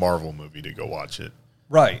a Marvel movie to go watch it.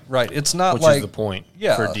 right. It's not Which like is the point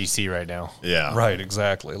Yeah. for DC right now. Yeah. Right,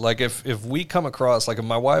 exactly. Like if we come across, like if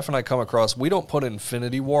my wife and I come across, we don't put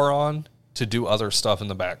Infinity War on to do other stuff in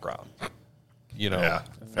the background. Yeah.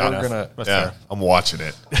 We're gonna. Yeah, I'm watching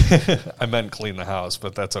it. I meant clean the house,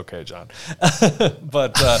 but that's okay, John.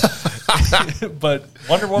 but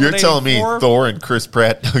Wonder Woman. You're telling me 84, Thor and Chris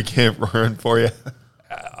Pratt can't run for you?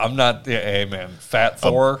 I'm not. Yeah, hey man, Fat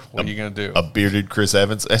Thor. What are you gonna do? A bearded Chris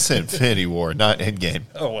Evans? I said Infinity War, not Endgame.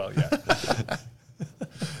 Oh well, yeah.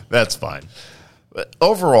 That's fine. But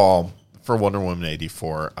overall, for Wonder Woman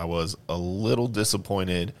 84, I was a little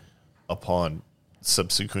disappointed upon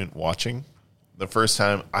subsequent watching. The first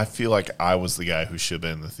time, I feel like I was the guy who should have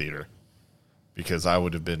been in the theater because I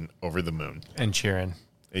would have been over the moon. And cheering.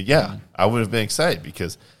 Yeah, I would have been excited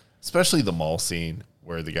because especially the mall scene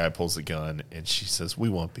where the guy pulls the gun and she says, "We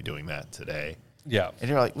won't be doing that today." Yeah. And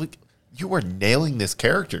you're like, look, you are nailing this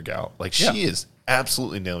character, gal. Like, she is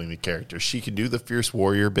absolutely nailing the character. She can do the fierce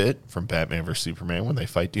warrior bit from Batman vs. Superman when they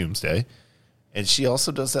fight Doomsday. And she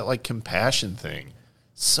also does that, like, compassion thing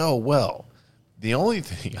so well. The only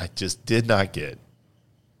thing I just did not get,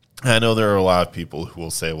 I know there are a lot of people who will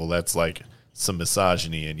say, well, that's like some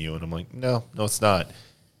misogyny in you. And I'm like, no, it's not.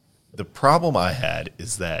 The problem I had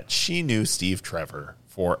is that she knew Steve Trevor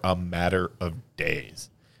for a matter of days.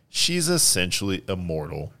 She's essentially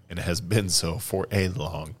immortal and has been so for a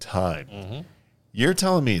long time. Mm-hmm. You're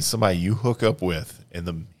telling me somebody you hook up with in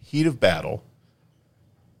the heat of battle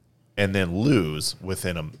and then lose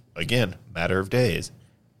within a matter of days,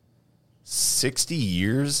 60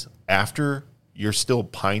 years after you're still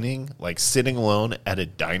pining, like sitting alone at a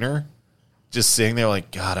diner, just sitting there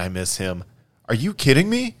like, God, I miss him. Are you kidding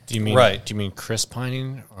me? Do you mean Right. Do you mean Chris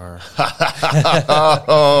pining or?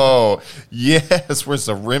 Oh, yes. Where's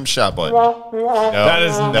the rim shot button? No, That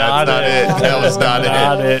is that's not it. That was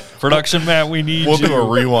not it. Production Matt, we need We'll you. do a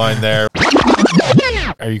rewind there.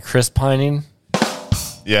 Are you Chris pining?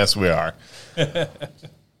 Yes, we are.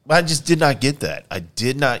 I just did not get that. I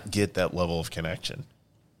did not get that level of connection.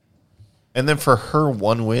 And then for her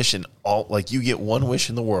one wish and all, like, you get one wish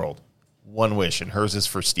in the world, one wish, and hers is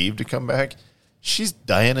for Steve to come back. She's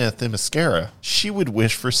Diana Themyscira. She would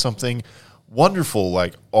wish for something wonderful,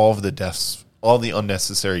 like all of the deaths, all the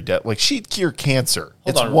unnecessary death. Like, she'd cure cancer.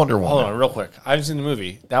 Wonder Woman. Hold on, real quick. I haven't seen the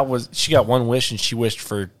movie. She got one wish, and she wished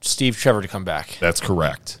for Steve Trevor to come back. That's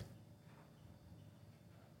correct.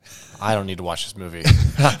 I don't need to watch this movie.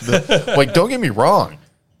 Like, don't get me wrong.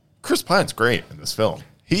 Chris Pine's great in this film.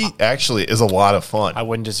 He actually is a lot of fun. I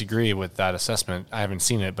wouldn't disagree with that assessment. I haven't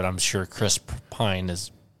seen it, but I'm sure Chris Pine is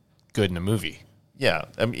good in a movie. Yeah,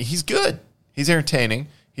 I mean, he's good. He's entertaining.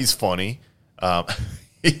 He's funny.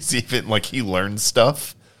 He's even, like, he learns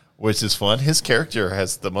stuff, which is fun. His character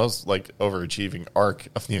has the most, like, overachieving arc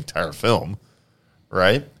of the entire film,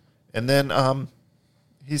 right? And then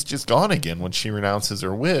he's just gone again when she renounces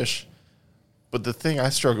her wish. But the thing I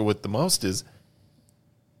struggle with the most is,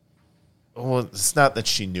 well, it's not that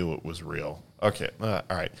she knew it was real. Okay, all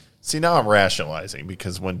right. See, now I'm rationalizing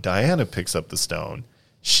because when Diana picks up the stone,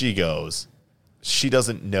 she goes, she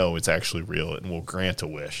doesn't know it's actually real and will grant a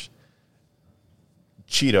wish.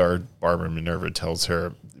 Cheetah, Barbara Minerva, tells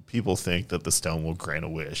her, people think that the stone will grant a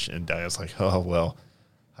wish. And Diana's like, oh, well,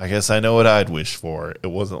 I guess I know what I'd wish for.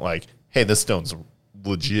 It wasn't like, hey, this stone's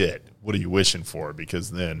legit. What are you wishing for?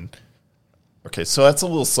 Because then, okay, so that's a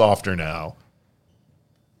little softer now.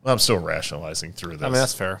 I'm still rationalizing through this. I mean,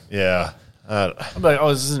 that's fair. Yeah. I'm like, oh,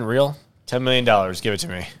 this isn't real? $10 million, give it to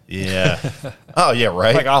me. Yeah. Oh, yeah,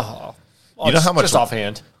 right? Like, I'll You know how much just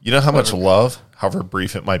offhand. You know how much love, however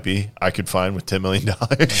brief it might be, I could find with $10 million?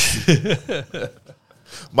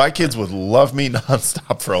 My kids would love me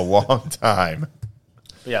nonstop for a long time.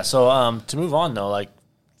 Yeah, so to move on, though, like,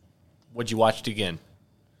 would you watch it again?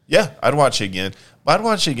 Yeah, I'd watch it again. But I'd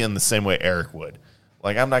watch it again the same way Eric would.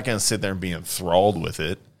 Like, I'm not going to sit there and be enthralled with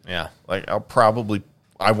it. Yeah. Like,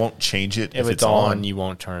 I won't change it If it's on, you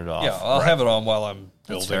won't turn it off. Yeah, I'll have it on while I'm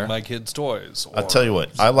fair. building my kids' toys. I'll tell you what,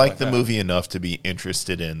 I something like the that. movie enough to be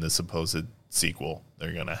interested in the supposed sequel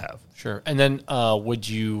they're going to have. Sure. And then would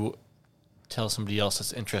you tell somebody else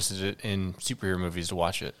that's interested in superhero movies to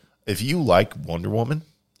watch it? If you like Wonder Woman,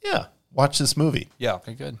 yeah, watch this movie. Yeah.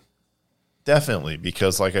 Okay, good. Definitely,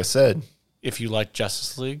 because like I said, If you like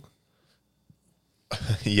Justice League?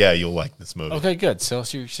 yeah, you'll like this movie. Okay, good. So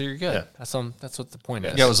you're good. Yeah. That's what the point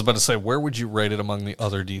is. Yeah, I was about to say, where would you rate it among the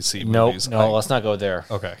other DC Nope, movies? no, let's not go there.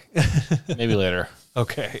 Okay. Maybe later.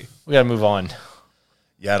 Okay. We got to move on.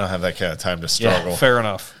 Yeah, I don't have that kind of time to Yeah, struggle. Fair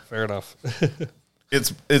enough. Fair enough.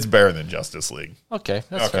 It's better than Justice League. Okay,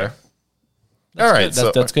 that's Okay. fair. All right,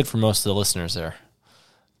 That's good for most of the listeners there.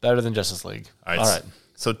 Better than Justice League. All right.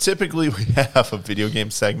 So typically we have a video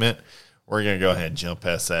game segment. We're going to go ahead and jump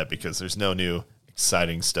past that because there's no new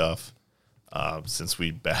exciting stuff since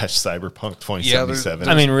we bashed Cyberpunk 2077.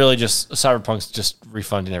 I mean, really, just Cyberpunk's just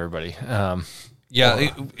refunding everybody. Yeah,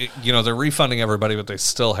 they're refunding everybody, but they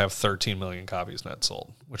still have 13 million copies net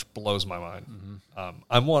sold, which blows my mind.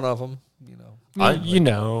 I'm one of them,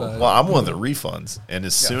 well, I'm one of the refunds. And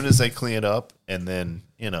as soon as they clean it up and then,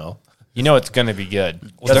 it's going to be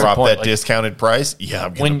good. drop that discounted price, yeah,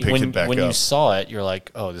 I'm going to pick it back when up. you saw it, you're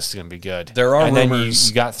like, oh, this is going to be good. There are and rumors. then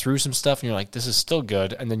you got through some stuff, and you're like, this is still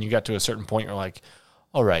good. And then you got to a certain point, you're like,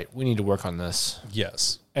 all right, we need to work on this.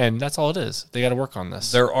 Yes. And that's all it is. They got to work on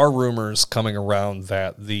this. There are rumors coming around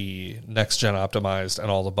that the next-gen optimized and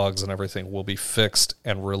all the bugs and everything will be fixed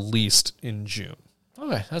and released in June.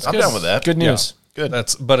 Okay, that's I'm good. down with that. Good news. Good.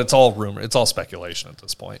 But it's all rumor. It's all speculation at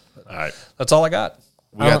this point. All right. That's all I got.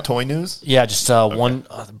 We got toy news? Yeah, just one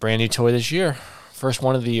brand new toy this year. First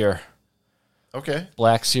one of the year. Okay.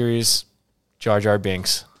 Black Series Jar Jar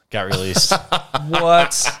Binks got released.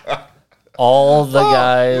 What? All the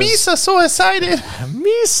guys. Misa, so excited.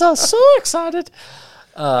 Misa, so excited.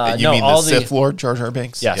 You mean the Sith Lord, Jar Jar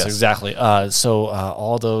Binks? Yes, exactly. So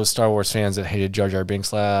all those Star Wars fans that hated Jar Jar Binks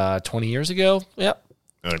 20 years ago, yep.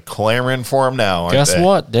 Clamoring for him now, aren't Guess they?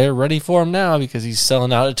 what? They're ready for him now because he's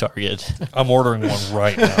selling out at Target. I'm ordering one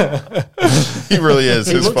right now. He really is.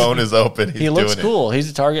 His phone is open. He's He looks doing cool.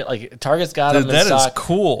 He's a Target. Like Target's got him in That is stock.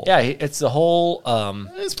 cool. Yeah, it's the whole.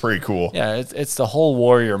 it. It's pretty cool. Yeah, it's the whole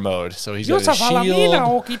warrior mode. So he's got his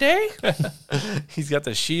shield. He's got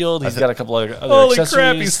the shield. He's got a couple other Holy accessories.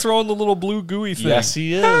 crap, he's throwing the little blue gooey thing. Yes,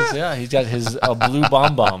 he is. Yeah, he's got his blue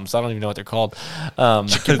bomb bombs. I don't even know what they're called.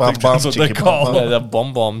 Chicken bomb bombs, what they chicken call bomb Yeah, bombs. the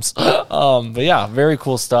bomb bombs. But yeah, very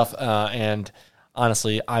cool stuff. And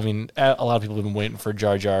honestly, I mean, a lot of people have been waiting for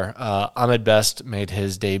Jar Jar. Ahmed Best made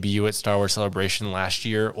his debut at Star Wars Celebration last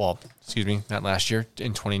year. Well, excuse me, not last year,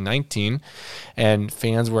 in 2019. And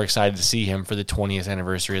fans were excited to see him for the 20th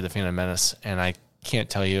anniversary of The Phantom Menace. And I can't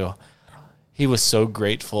tell you, he was so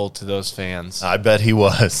grateful to those fans I bet he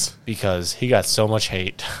was. because he got so much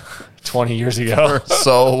hate 20 years ago. For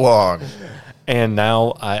so long. And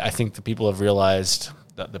now I think the people have realized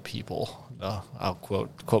that the people, I'll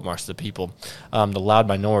quote marks the people, the loud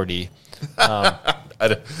minority, All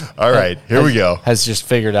right, here we go. has just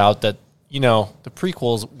figured out that, the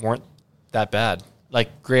prequels weren't that bad.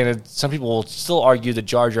 Like, granted, some people will still argue that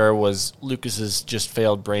Jar Jar was Lucas's just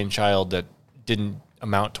failed brainchild that didn't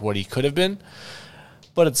amount to what he could have been.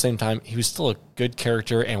 But at the same time, he was still a good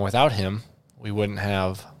character, and without him, we wouldn't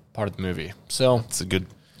have part of the movie. So It's a good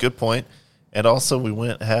point. And also, we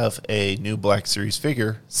went have a new Black Series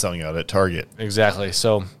figure selling out at Target. exactly.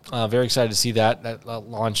 So very excited to see that. That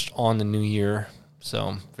launched on the new year.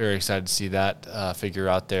 So very excited to see that figure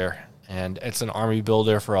out there. And it's an army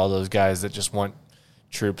builder for all those guys that just want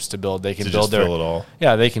troops to build. They can To build just their fill it all.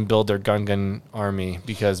 Yeah, they can build their gun army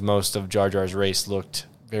because most of Jar Jar's race looked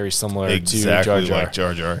very similar Exactly to Jar Jar. like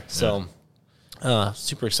Jar Jar. So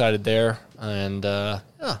super excited there, and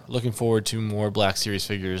looking forward to more Black Series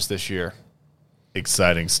figures this year.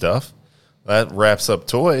 Exciting stuff. That wraps up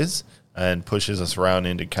toys. and pushes us around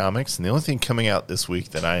into comics. And the only thing coming out this week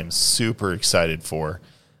that I am super excited for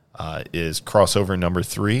is crossover number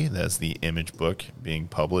 3. That's the Image book being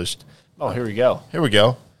published. Oh, here we go. Here we go.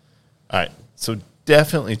 All right. So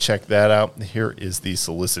definitely check that out. Here is the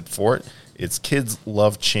solicit for it. It's Kids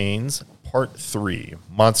Love Chains, Part 3.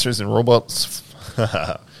 Monsters and Robots.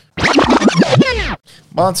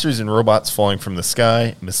 Monsters and robots falling from the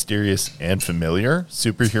sky, mysterious and familiar.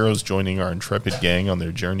 Superheroes joining our intrepid gang on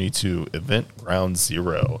their journey to Event Ground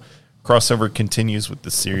Zero. Crossover continues with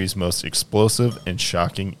the series' most explosive and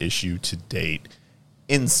shocking issue to date.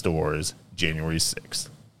 In stores, January 6th.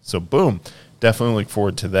 So, boom. Definitely look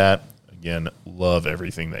forward to that. Again, love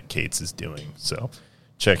everything that Kate's is doing. So,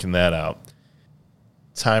 checking that out.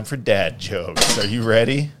 Time for dad jokes. Are you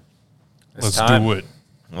ready? Let's do it.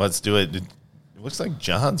 Let's do it. It looks like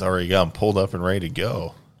John's already got him pulled up and ready to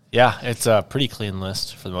go. Yeah, it's a pretty clean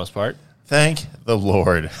list for the most part. Thank the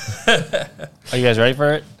Lord. Are you guys ready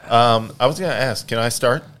for it? I was going to ask, can I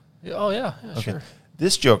start? Oh, yeah sure.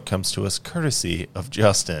 This joke comes to us courtesy of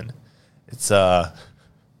Justin. It's, why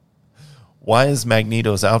is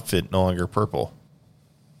Magneto's outfit no longer purple?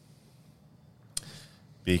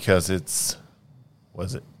 Because it's,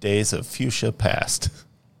 was it Days of Fuchsia Past?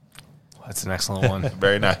 That's an excellent one.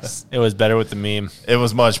 Very nice. It was better with the meme. It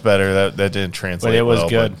was much better. That didn't translate But it was well,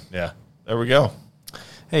 good. But yeah, there we go.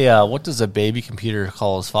 Hey, what does a baby computer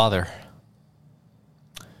call his father?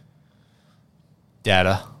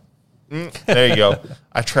 Data. There you go.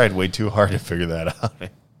 I tried way too hard to figure that out.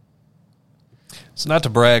 It's not to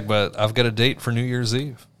brag, but I've got a date for New Year's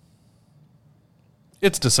Eve.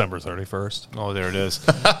 It's December 31st. Oh, there it is.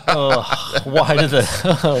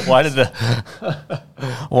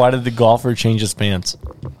 Why did the golfer change his pants?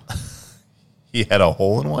 He had a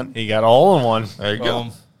hole in one? He got a hole in one. There you go.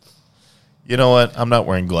 You know what? I'm not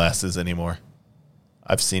wearing glasses anymore.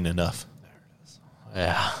 I've seen enough.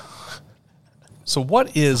 Yeah. So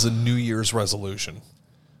what is a New Year's resolution?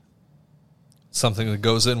 Something that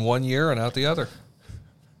goes in one year and out the other.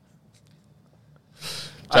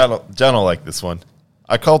 John will like this one.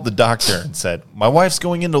 I called the doctor and said, my wife's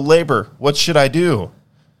going into labor. What should I do?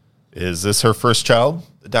 Is this her first child?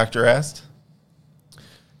 The doctor asked.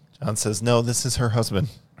 John says, no, this is her husband.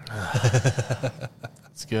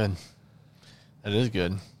 That's good. That is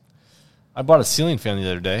good. I bought a ceiling fan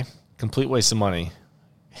the other day. Complete waste of money.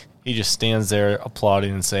 He just stands there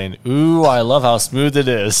applauding and saying, ooh, I love how smooth it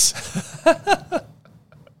is.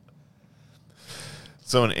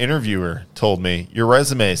 So an interviewer told me, your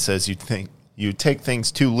resume says you take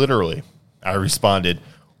things too literally. I responded,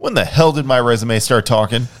 when the hell did my resume start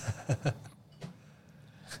talking?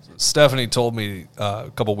 Stephanie told me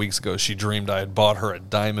a couple weeks ago she dreamed I had bought her a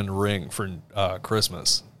diamond ring for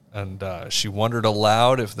Christmas. And she wondered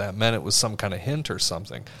aloud if that meant it was some kind of hint or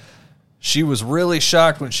something. She was really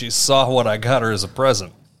shocked when she saw what I got her as a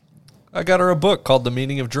present. I got her a book called The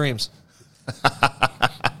Meaning of Dreams.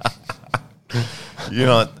 You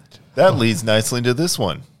know, that leads nicely into this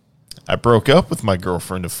one. I broke up with my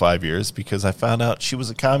girlfriend of 5 years because I found out she was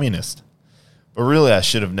a communist. But really, I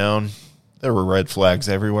should have known. There were red flags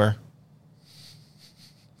everywhere.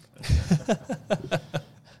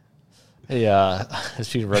 Hey,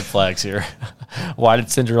 speaking of red flags here, why did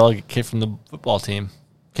Cinderella get kicked from the football team?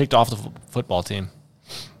 Kicked off the football team.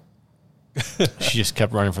 She just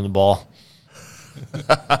kept running from the ball.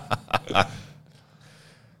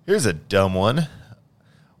 Here's a dumb one.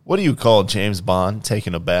 What do you call James Bond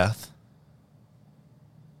taking a bath?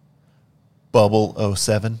 Bubble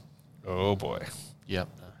 07. Oh, boy. Yep,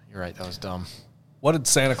 you're right. That was dumb. What did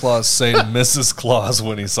Santa Claus say to Mrs. Claus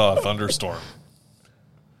when he saw a thunderstorm?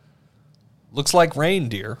 Looks like rain,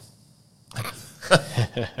 dear.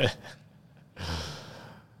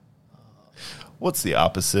 What's the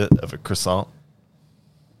opposite of a croissant?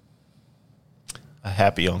 A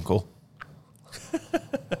happy uncle.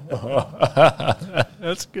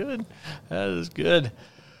 That's good. That is good.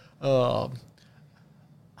 What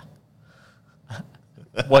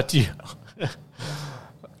do you...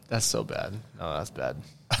 That's so bad. No, that's bad.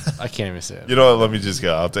 I can't even say it. You know what? Let me just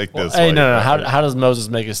go. I'll take this. Hey, one. no. How does Moses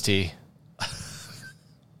make his tea?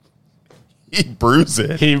 He brews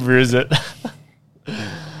it. He brews it.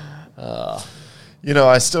 You know,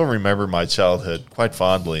 I still remember my childhood quite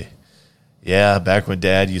fondly. Yeah, back when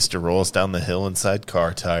Dad used to roll us down the hill inside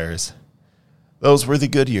car tires. Those were the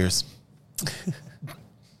good years.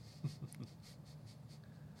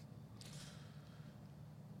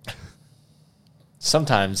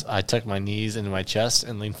 Sometimes I tuck my knees into my chest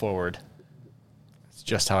and lean forward. It's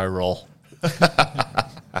just how I roll.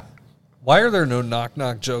 Why are there no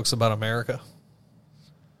knock-knock jokes about America?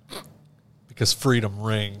 Because freedom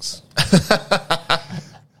rings.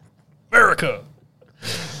 America.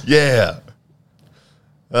 Yeah.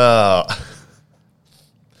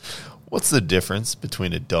 What's the difference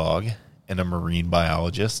between a dog and a marine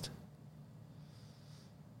biologist?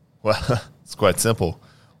 Well, it's quite simple.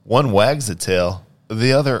 One wags a tail,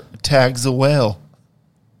 the other tags a whale.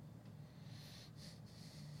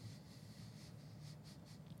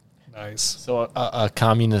 Nice. So a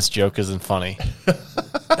communist joke isn't funny.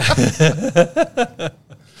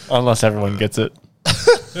 Unless everyone gets it.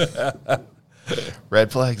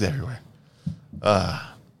 Red flags everywhere.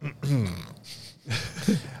 I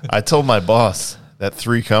told my boss that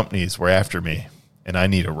 3 companies were after me and I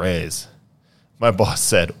need a raise. My boss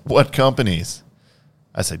said, "What companies?"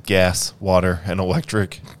 I said, "Gas, water, and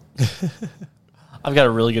electric." I've got a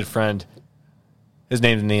really good friend. His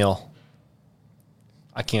name's Neil.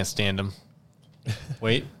 I can't stand him.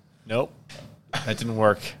 Wait. Nope. That didn't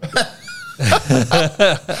work.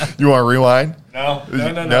 You want to rewind? No.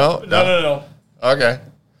 Okay.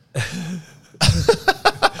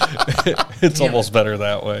 It's almost better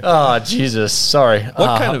that way. Oh, Jesus. Sorry.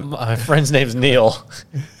 What kind of- My friend's name's Neil.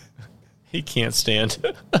 He can't stand.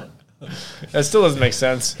 That still doesn't make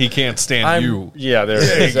sense. He can't stand you. Yeah, there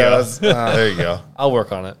There it you go. is. There you go. I'll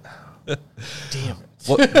work on it. Damn it.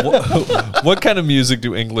 What kind of music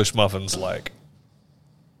do English muffins like?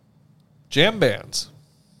 Jam bands.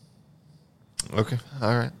 Okay.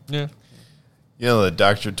 All right. Yeah. You know, the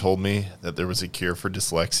doctor told me that there was a cure for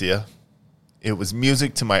dyslexia. It was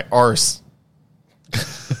music to my arse.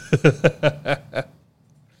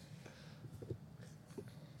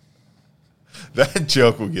 That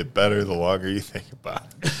joke will get better the longer you think about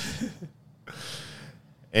it.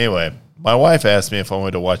 Anyway, my wife asked me if I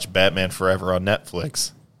wanted to watch Batman Forever on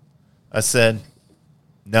Netflix. I said,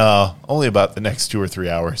 no, only about the next 2 or 3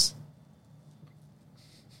 hours.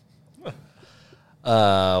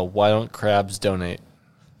 Why don't crabs donate?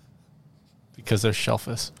 Because they're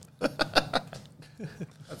shellfish.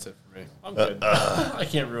 That's it for me. I'm good. I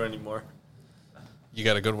can't ruin anymore. You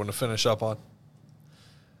got a good one to finish up on?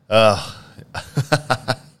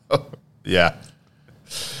 Yeah.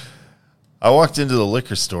 I walked into the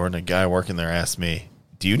liquor store and a guy working there asked me,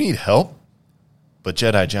 "Do you need help?" But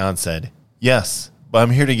Jedi John said, "Yes, but I'm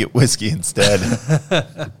here to get whiskey instead."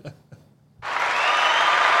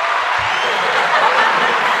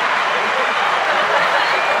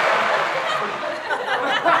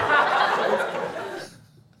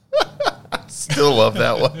 Still love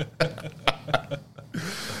that one.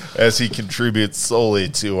 As he contributes solely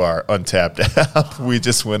to our Untapped app, we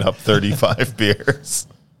just went up 35 beers.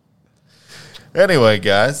 Anyway,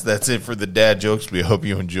 guys, that's it for the dad jokes. We hope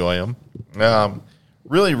you enjoy them.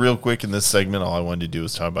 Really, real quick in this segment, all I wanted to do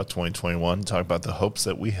is talk about 2021, talk about the hopes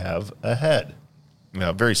that we have ahead.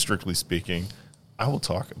 Now, very strictly speaking, I will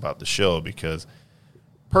talk about the show because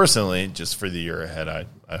personally, just for the year ahead, I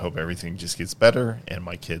hope everything just gets better and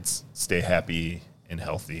my kids stay happy and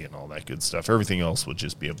healthy and all that good stuff. Everything else will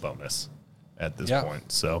just be a bonus at this point.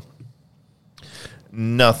 So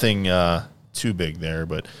nothing too big there.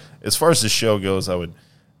 But as far as the show goes, I would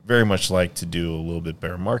very much like to do a little bit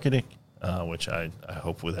better marketing, which I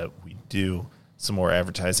hope that we do. Some more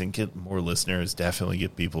advertising, get more listeners, definitely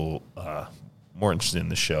get people more interested in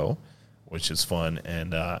the show, which is fun.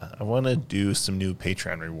 And I want to do some new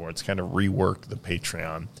Patreon rewards, kind of rework the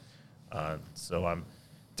Patreon. So I'm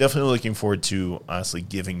definitely looking forward to honestly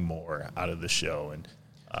giving more out of the show. And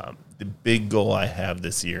the big goal I have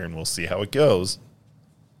this year, and we'll see how it goes,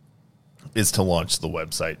 is to launch the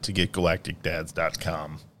website, to get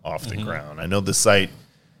galacticdads.com off the ground. I know the site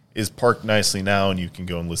is parked nicely now, and you can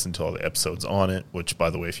go and listen to all the episodes on it, which, by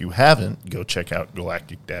the way, if you haven't, go check out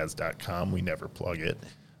galacticdads.com. We never plug it.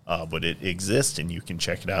 But it exists, and you can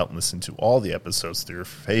check it out and listen to all the episodes through your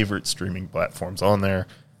favorite streaming platforms on there.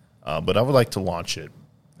 But I would like to launch it,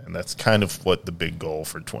 and that's kind of what the big goal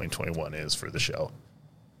for 2021 is for the show.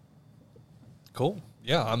 Cool.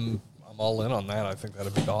 Yeah, I'm all in on that. I think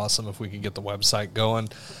that'd be awesome if we could get the website going.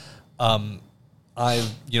 From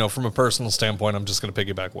a personal standpoint, I'm just going to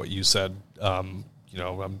piggyback what you said. I'm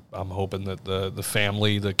hoping that the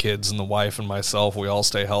family, the kids, and the wife and myself, we all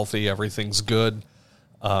stay healthy. Everything's good.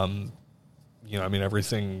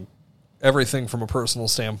 Everything from a personal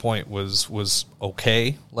standpoint was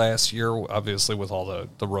okay last year, obviously with all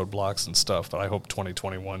the roadblocks and stuff, but I hope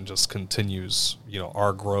 2021 just continues,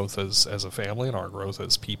 our growth as a family and our growth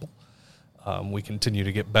as people. We continue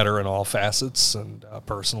to get better in all facets and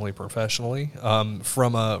personally, professionally.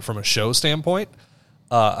 From a show standpoint,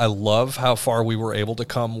 I love how far we were able to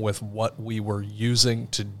come with what we were using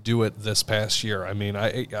to do it this past year. I mean,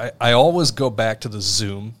 I always go back to the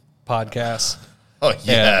Zoom podcast Oh,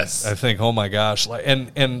 yes. And I think, oh my gosh,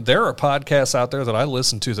 and there are podcasts out there that I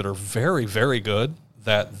listen to that are very, very good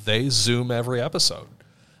that they Zoom every episode.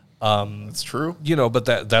 That's true. But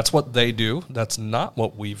that's what they do. That's not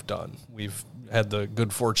what we've done. We've had the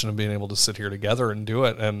good fortune of being able to sit here together and do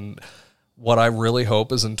it. And what I really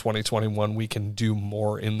hope is in 2021 we can do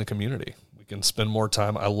more in the community. We can spend more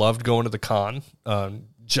time. I loved going to the con.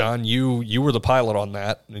 John, you were the pilot on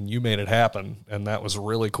that, and you made it happen, and that was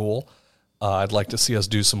really cool. I'd like to see us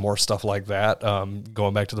do some more stuff like that.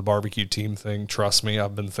 Going back to the barbecue team thing, trust me,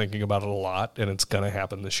 I've been thinking about it a lot, and it's going to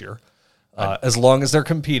happen this year. As long as they're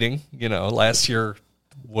competing. Last year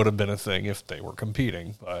would have been a thing if they were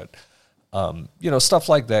competing. But, stuff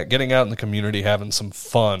like that, getting out in the community, having some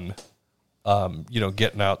fun,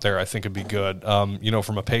 getting out there, I think would be good. From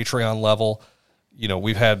a Patreon level,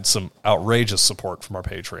 we've had some outrageous support from our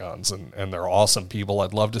Patreons, and they're awesome people.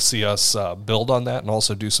 I'd love to see us build on that and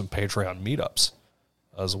also do some Patreon meetups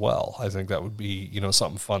as well. I think that would be,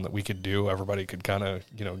 something fun that we could do. Everybody could kind of,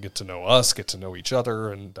 get to know us, get to know each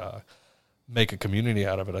other, and make a community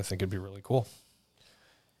out of it. I think it'd be really cool.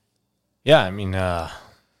 Yeah, I mean, I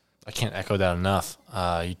can't echo that enough.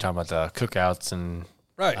 You talking about the cookouts and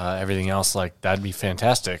everything else, like that'd be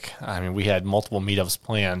fantastic. I mean, we had multiple meetups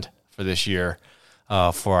planned for this year.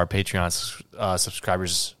 For our Patreon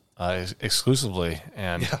subscribers exclusively.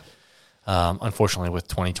 And unfortunately, with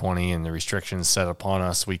 2020 and the restrictions set upon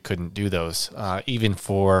us, we couldn't do those, even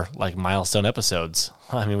for like milestone episodes.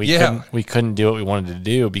 I mean, we couldn't do what we wanted to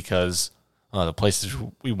do because the places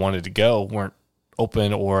we wanted to go weren't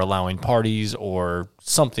open or allowing parties or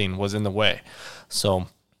something was in the way. So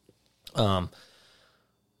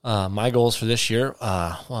my goals for this year,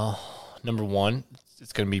 number one,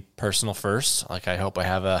 it's going to be personal first. Like, I hope I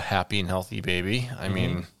have a happy and healthy baby. I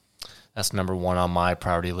mean, that's number one on my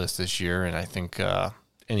priority list this year, and I think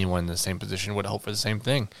anyone in the same position would hope for the same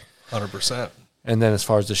thing. 100%. And then as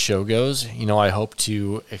far as the show goes, I hope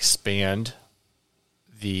to expand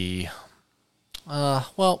the,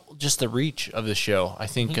 just the reach of the show. I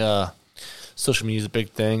think social media is a big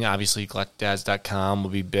thing. Obviously, GalacticDads.com will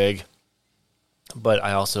be big, but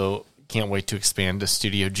I also can't wait to expand to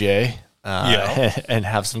Studio J. And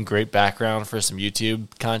have some great background for some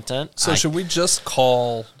YouTube content. So should we just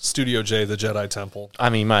call Studio J the Jedi Temple?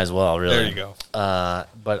 I mean, might as well, really. There you go.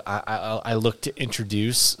 But I look to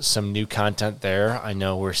introduce some new content there. I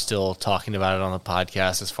know we're still talking about it on the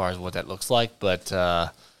podcast as far as what that looks like, but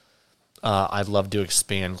I'd love to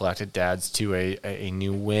expand Galactic Dads to a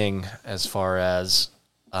new wing as far as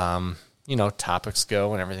topics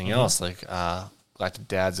go and everything else. Like Galactic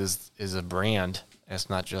Dads is a brand. It's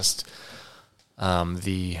not just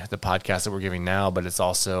the podcast that we're giving now, but it's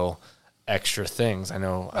also extra things. I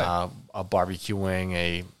know a barbecue wing,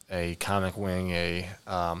 a comic wing,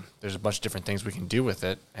 there's a bunch of different things we can do with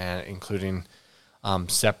it, and including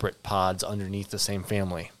separate pods underneath the same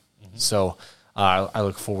family. Mm-hmm. So I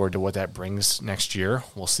look forward to what that brings next year.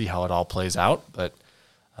 We'll see how it all plays out, but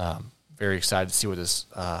very excited to see what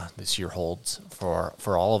this year holds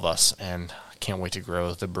for all of us, and can't wait to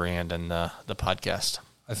grow the brand and the podcast.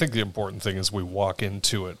 I think the important thing is we walk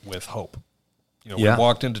into it with hope. We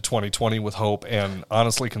walked into 2020 with hope, and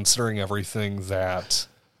honestly, considering everything that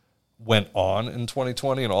went on in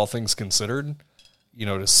 2020 and all things considered,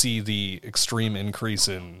 to see the extreme increase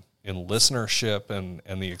in listenership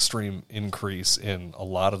and the extreme increase in a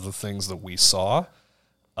lot of the things that we saw,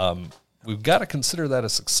 we've got to consider that a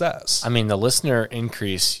success. I mean, the listener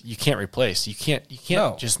increase you can't replace. You can't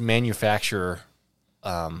just manufacture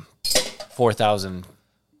 4,000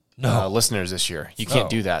 listeners this year. You can't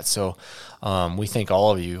do that. So we thank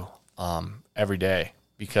all of you every day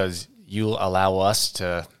because you allow us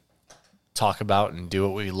to talk about and do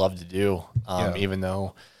what we love to do, even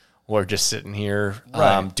though we're just sitting here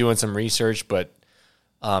doing some research, but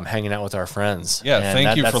hanging out with our friends. Yeah, and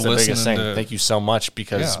thank you for listening. Thank you so much,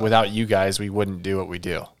 because without you guys, we wouldn't do what we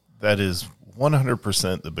do. That is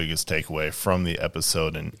 100% the biggest takeaway from the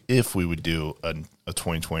episode. And if we would do a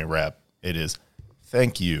 2020 wrap, it is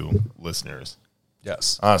thank you, listeners.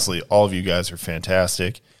 Yes. Honestly, all of you guys are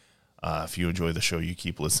fantastic. If you enjoy the show, you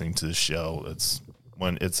keep listening to the show.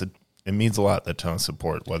 It means a lot, that ton of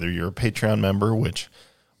support, whether you're a Patreon member, which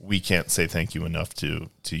we can't say thank you enough to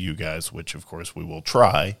you guys, which of course we will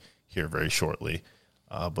try here very shortly.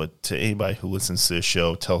 But to anybody who listens to the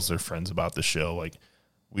show, tells their friends about the show,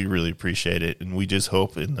 we really appreciate it. And we just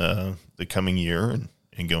hope in the coming year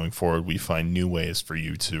and going forward, we find new ways for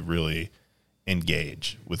you to really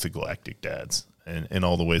engage with the Galactic Dads and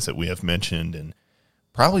all the ways that we have mentioned, and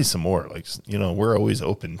probably some more. We're always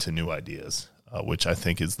open to new ideas, which I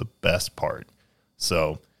think is the best part.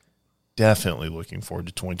 So definitely looking forward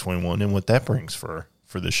to 2021 and what that brings for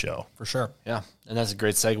the show. For sure. Yeah, and that's a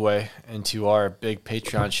great segue into our big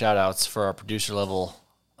Patreon shout-outs for our producer-level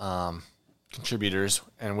contributors,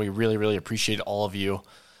 and we really, really appreciate all of you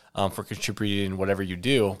for contributing whatever you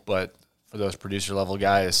do, but for those producer-level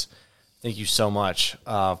guys, thank you so much.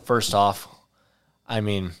 First off, I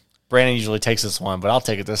mean, Brandon usually takes this one, but I'll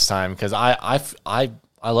take it this time because I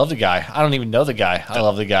love the guy. I don't even know the guy. I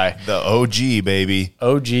love the guy. The OG, baby.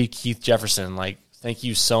 OG Keith Jefferson. Like, thank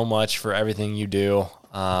you so much for everything you do.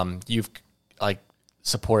 You've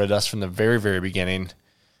supported us from the very, very beginning.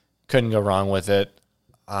 Couldn't go wrong with it.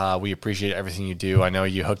 We appreciate everything you do. I know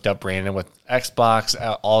you hooked up Brandon with Xbox,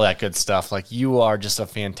 all that good stuff. Like, you are just a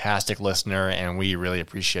fantastic listener, and we really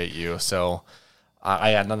appreciate you. So I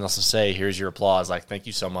had nothing else to say. Here's your applause. Like, thank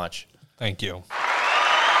you so much. Thank you.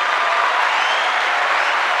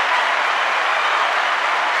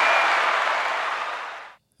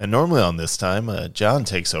 And normally on this time, John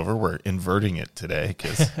takes over. We're inverting it today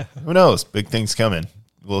because who knows? Big things coming.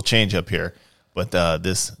 We'll change up here. But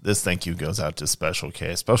this thank you goes out to Special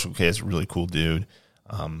K. Special K is a really cool dude.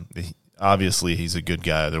 Obviously, he's a good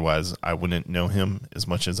guy. Otherwise, I wouldn't know him as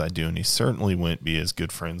much as I do. And he certainly wouldn't be as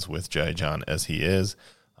good friends with Jai John as he is.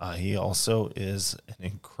 He also is an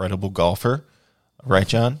incredible golfer. Right,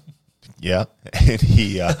 John? Yeah. And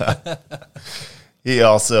he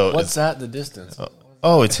also What's that, the distance?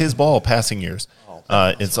 Oh, it's his ball passing yours.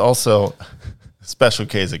 It's also Special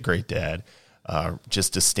K is a great dad,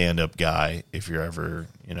 just a stand-up guy. If you're ever,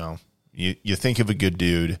 you think of a good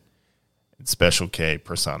dude, Special K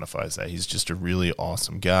personifies that. He's just a really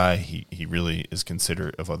awesome guy. He really is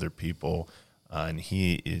considerate of other people, and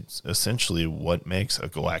he is essentially what makes a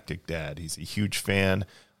galactic dad. He's a huge fan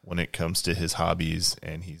when it comes to his hobbies,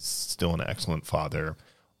 and he's still an excellent father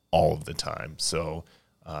all of the time. So,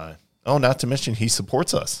 not to mention he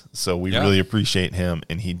supports us. So we really appreciate him,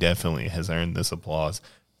 and he definitely has earned this applause.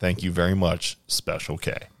 Thank you very much, Special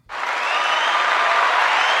K.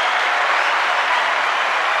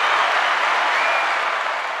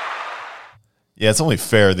 Yeah, it's only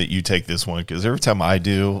fair that you take this one because every time I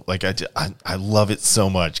do, I love it so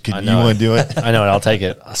much. You want to do it? I know it. I'll take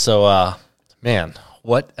it. So, man,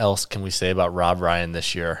 what else can we say about Rob Ryan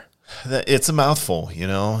this year? It's a mouthful,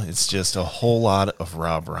 It's just a whole lot of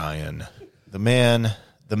Rob Ryan. The man,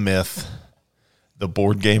 the myth, the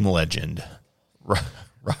board game legend.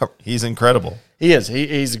 He's incredible. He is.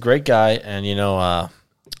 He's a great guy. And,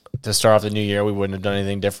 to start off the new year, we wouldn't have done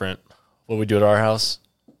anything different. What we do at our house,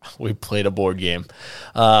 we played a board game.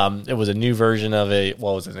 It was a new version of it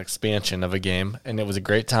was an expansion of a game, and it was a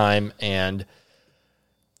great time. And,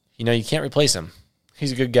 you can't replace him.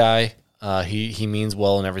 He's a good guy. He means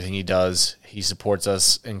well in everything he does. He supports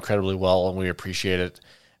us incredibly well, and we appreciate it.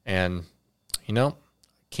 And,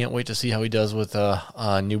 can't wait to see how he does with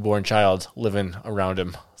a newborn child living around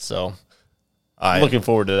him. So I'm looking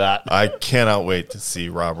forward to that. I cannot wait to see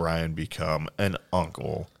Rob Ryan become an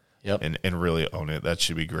uncle Yep. and really own it. That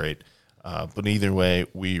should be great. But either way,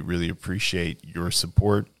 we really appreciate your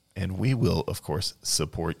support, and we will, of course,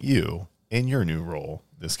 support you in your new role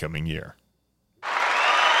this coming year.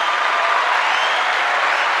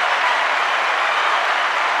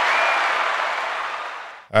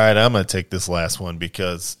 All right, I'm going to take this last one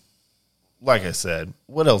because, like I said,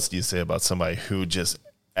 what else do you say about somebody who just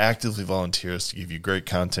actively volunteers to give you great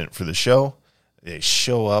content for the show? They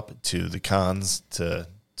show up to the cons to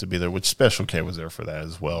be there, which Special K was there for that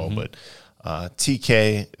as well. Mm-hmm. But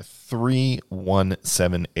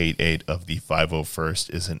TK31788 of the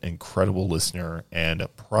 501st is an incredible listener and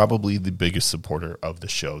probably the biggest supporter of the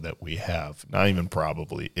show that we have. Not even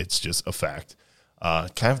probably, it's just a fact.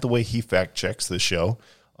 Kind of the way he fact checks the show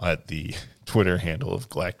at the Twitter handle of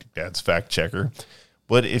Galactic Dad's Fact Checker.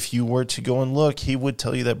 But if you were to go and look, he would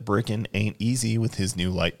tell you that bricking ain't easy with his new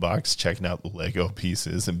light box, checking out the Lego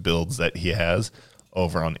pieces and builds that he has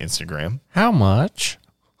over on Instagram. How much?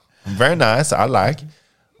 Very nice. I like.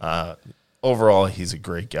 Overall, he's a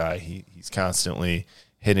great guy. He's constantly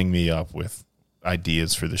hitting me up with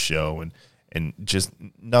ideas for the show and just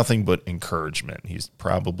nothing but encouragement. He's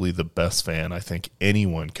probably the best fan I think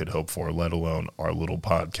anyone could hope for, let alone our little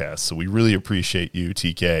podcast. So we really appreciate you,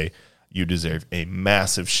 TK. You deserve a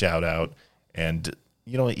massive shout out. And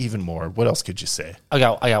even more. What else could you say? I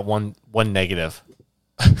got one negative.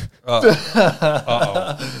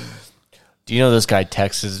 Uh-oh. Do you know this guy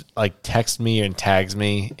texts me and tags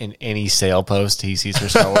me in any sale post he sees for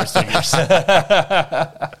Star Wars figures?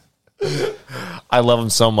 I love him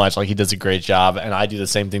so much. He does a great job, and I do the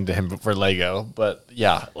same thing to him for Lego. But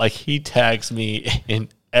yeah, he tags me in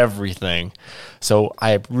everything. So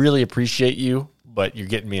I really appreciate you. but you're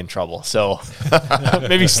getting me in trouble. So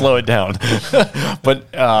maybe slow it down. But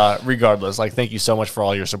regardless, like, thank you so much for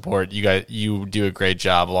all your support. You do a great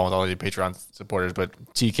job along with all your Patreon supporters. But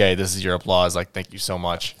TK, this is your applause. Like, thank you so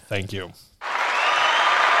much. Thank you.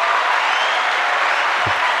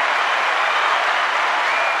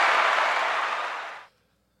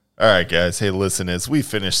 All right, guys. Hey, listen, as we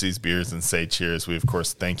finish these beers and say cheers, we, of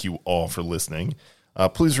course, thank you all for listening.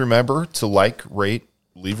 Please remember to like, rate,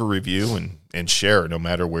 leave a review, and share no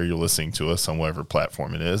matter where you're listening to us on whatever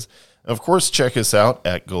platform it is. Of course, check us out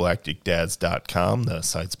at galacticdads.com. The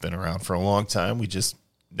site's been around for a long time. We just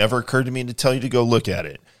never occurred to me to tell you to go look at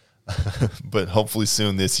it. But hopefully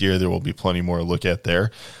soon this year, there will be plenty more to look at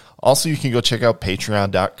there. Also, you can go check out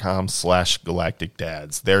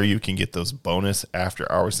patreon.com/galacticdads. There you can get those bonus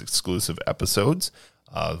after-hours exclusive episodes.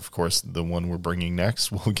 Of course, the one we're bringing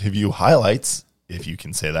next will give you highlights, if you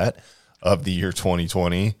can say that, of the year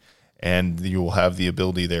 2020. And you will have the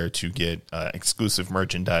ability there to get exclusive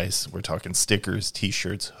merchandise. We're talking stickers,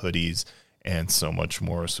 T-shirts, hoodies, and so much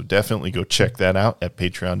more. So definitely go check that out at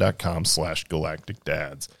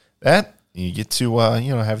patreon.com/galacticdads. That you get to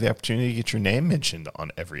have the opportunity to get your name mentioned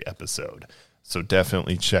on every episode. So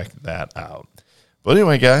definitely check that out. But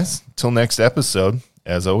anyway, guys, till next episode,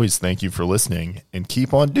 as always, thank you for listening and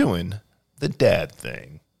keep on doing the dad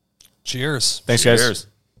thing. Cheers. Thanks, guys. Cheers.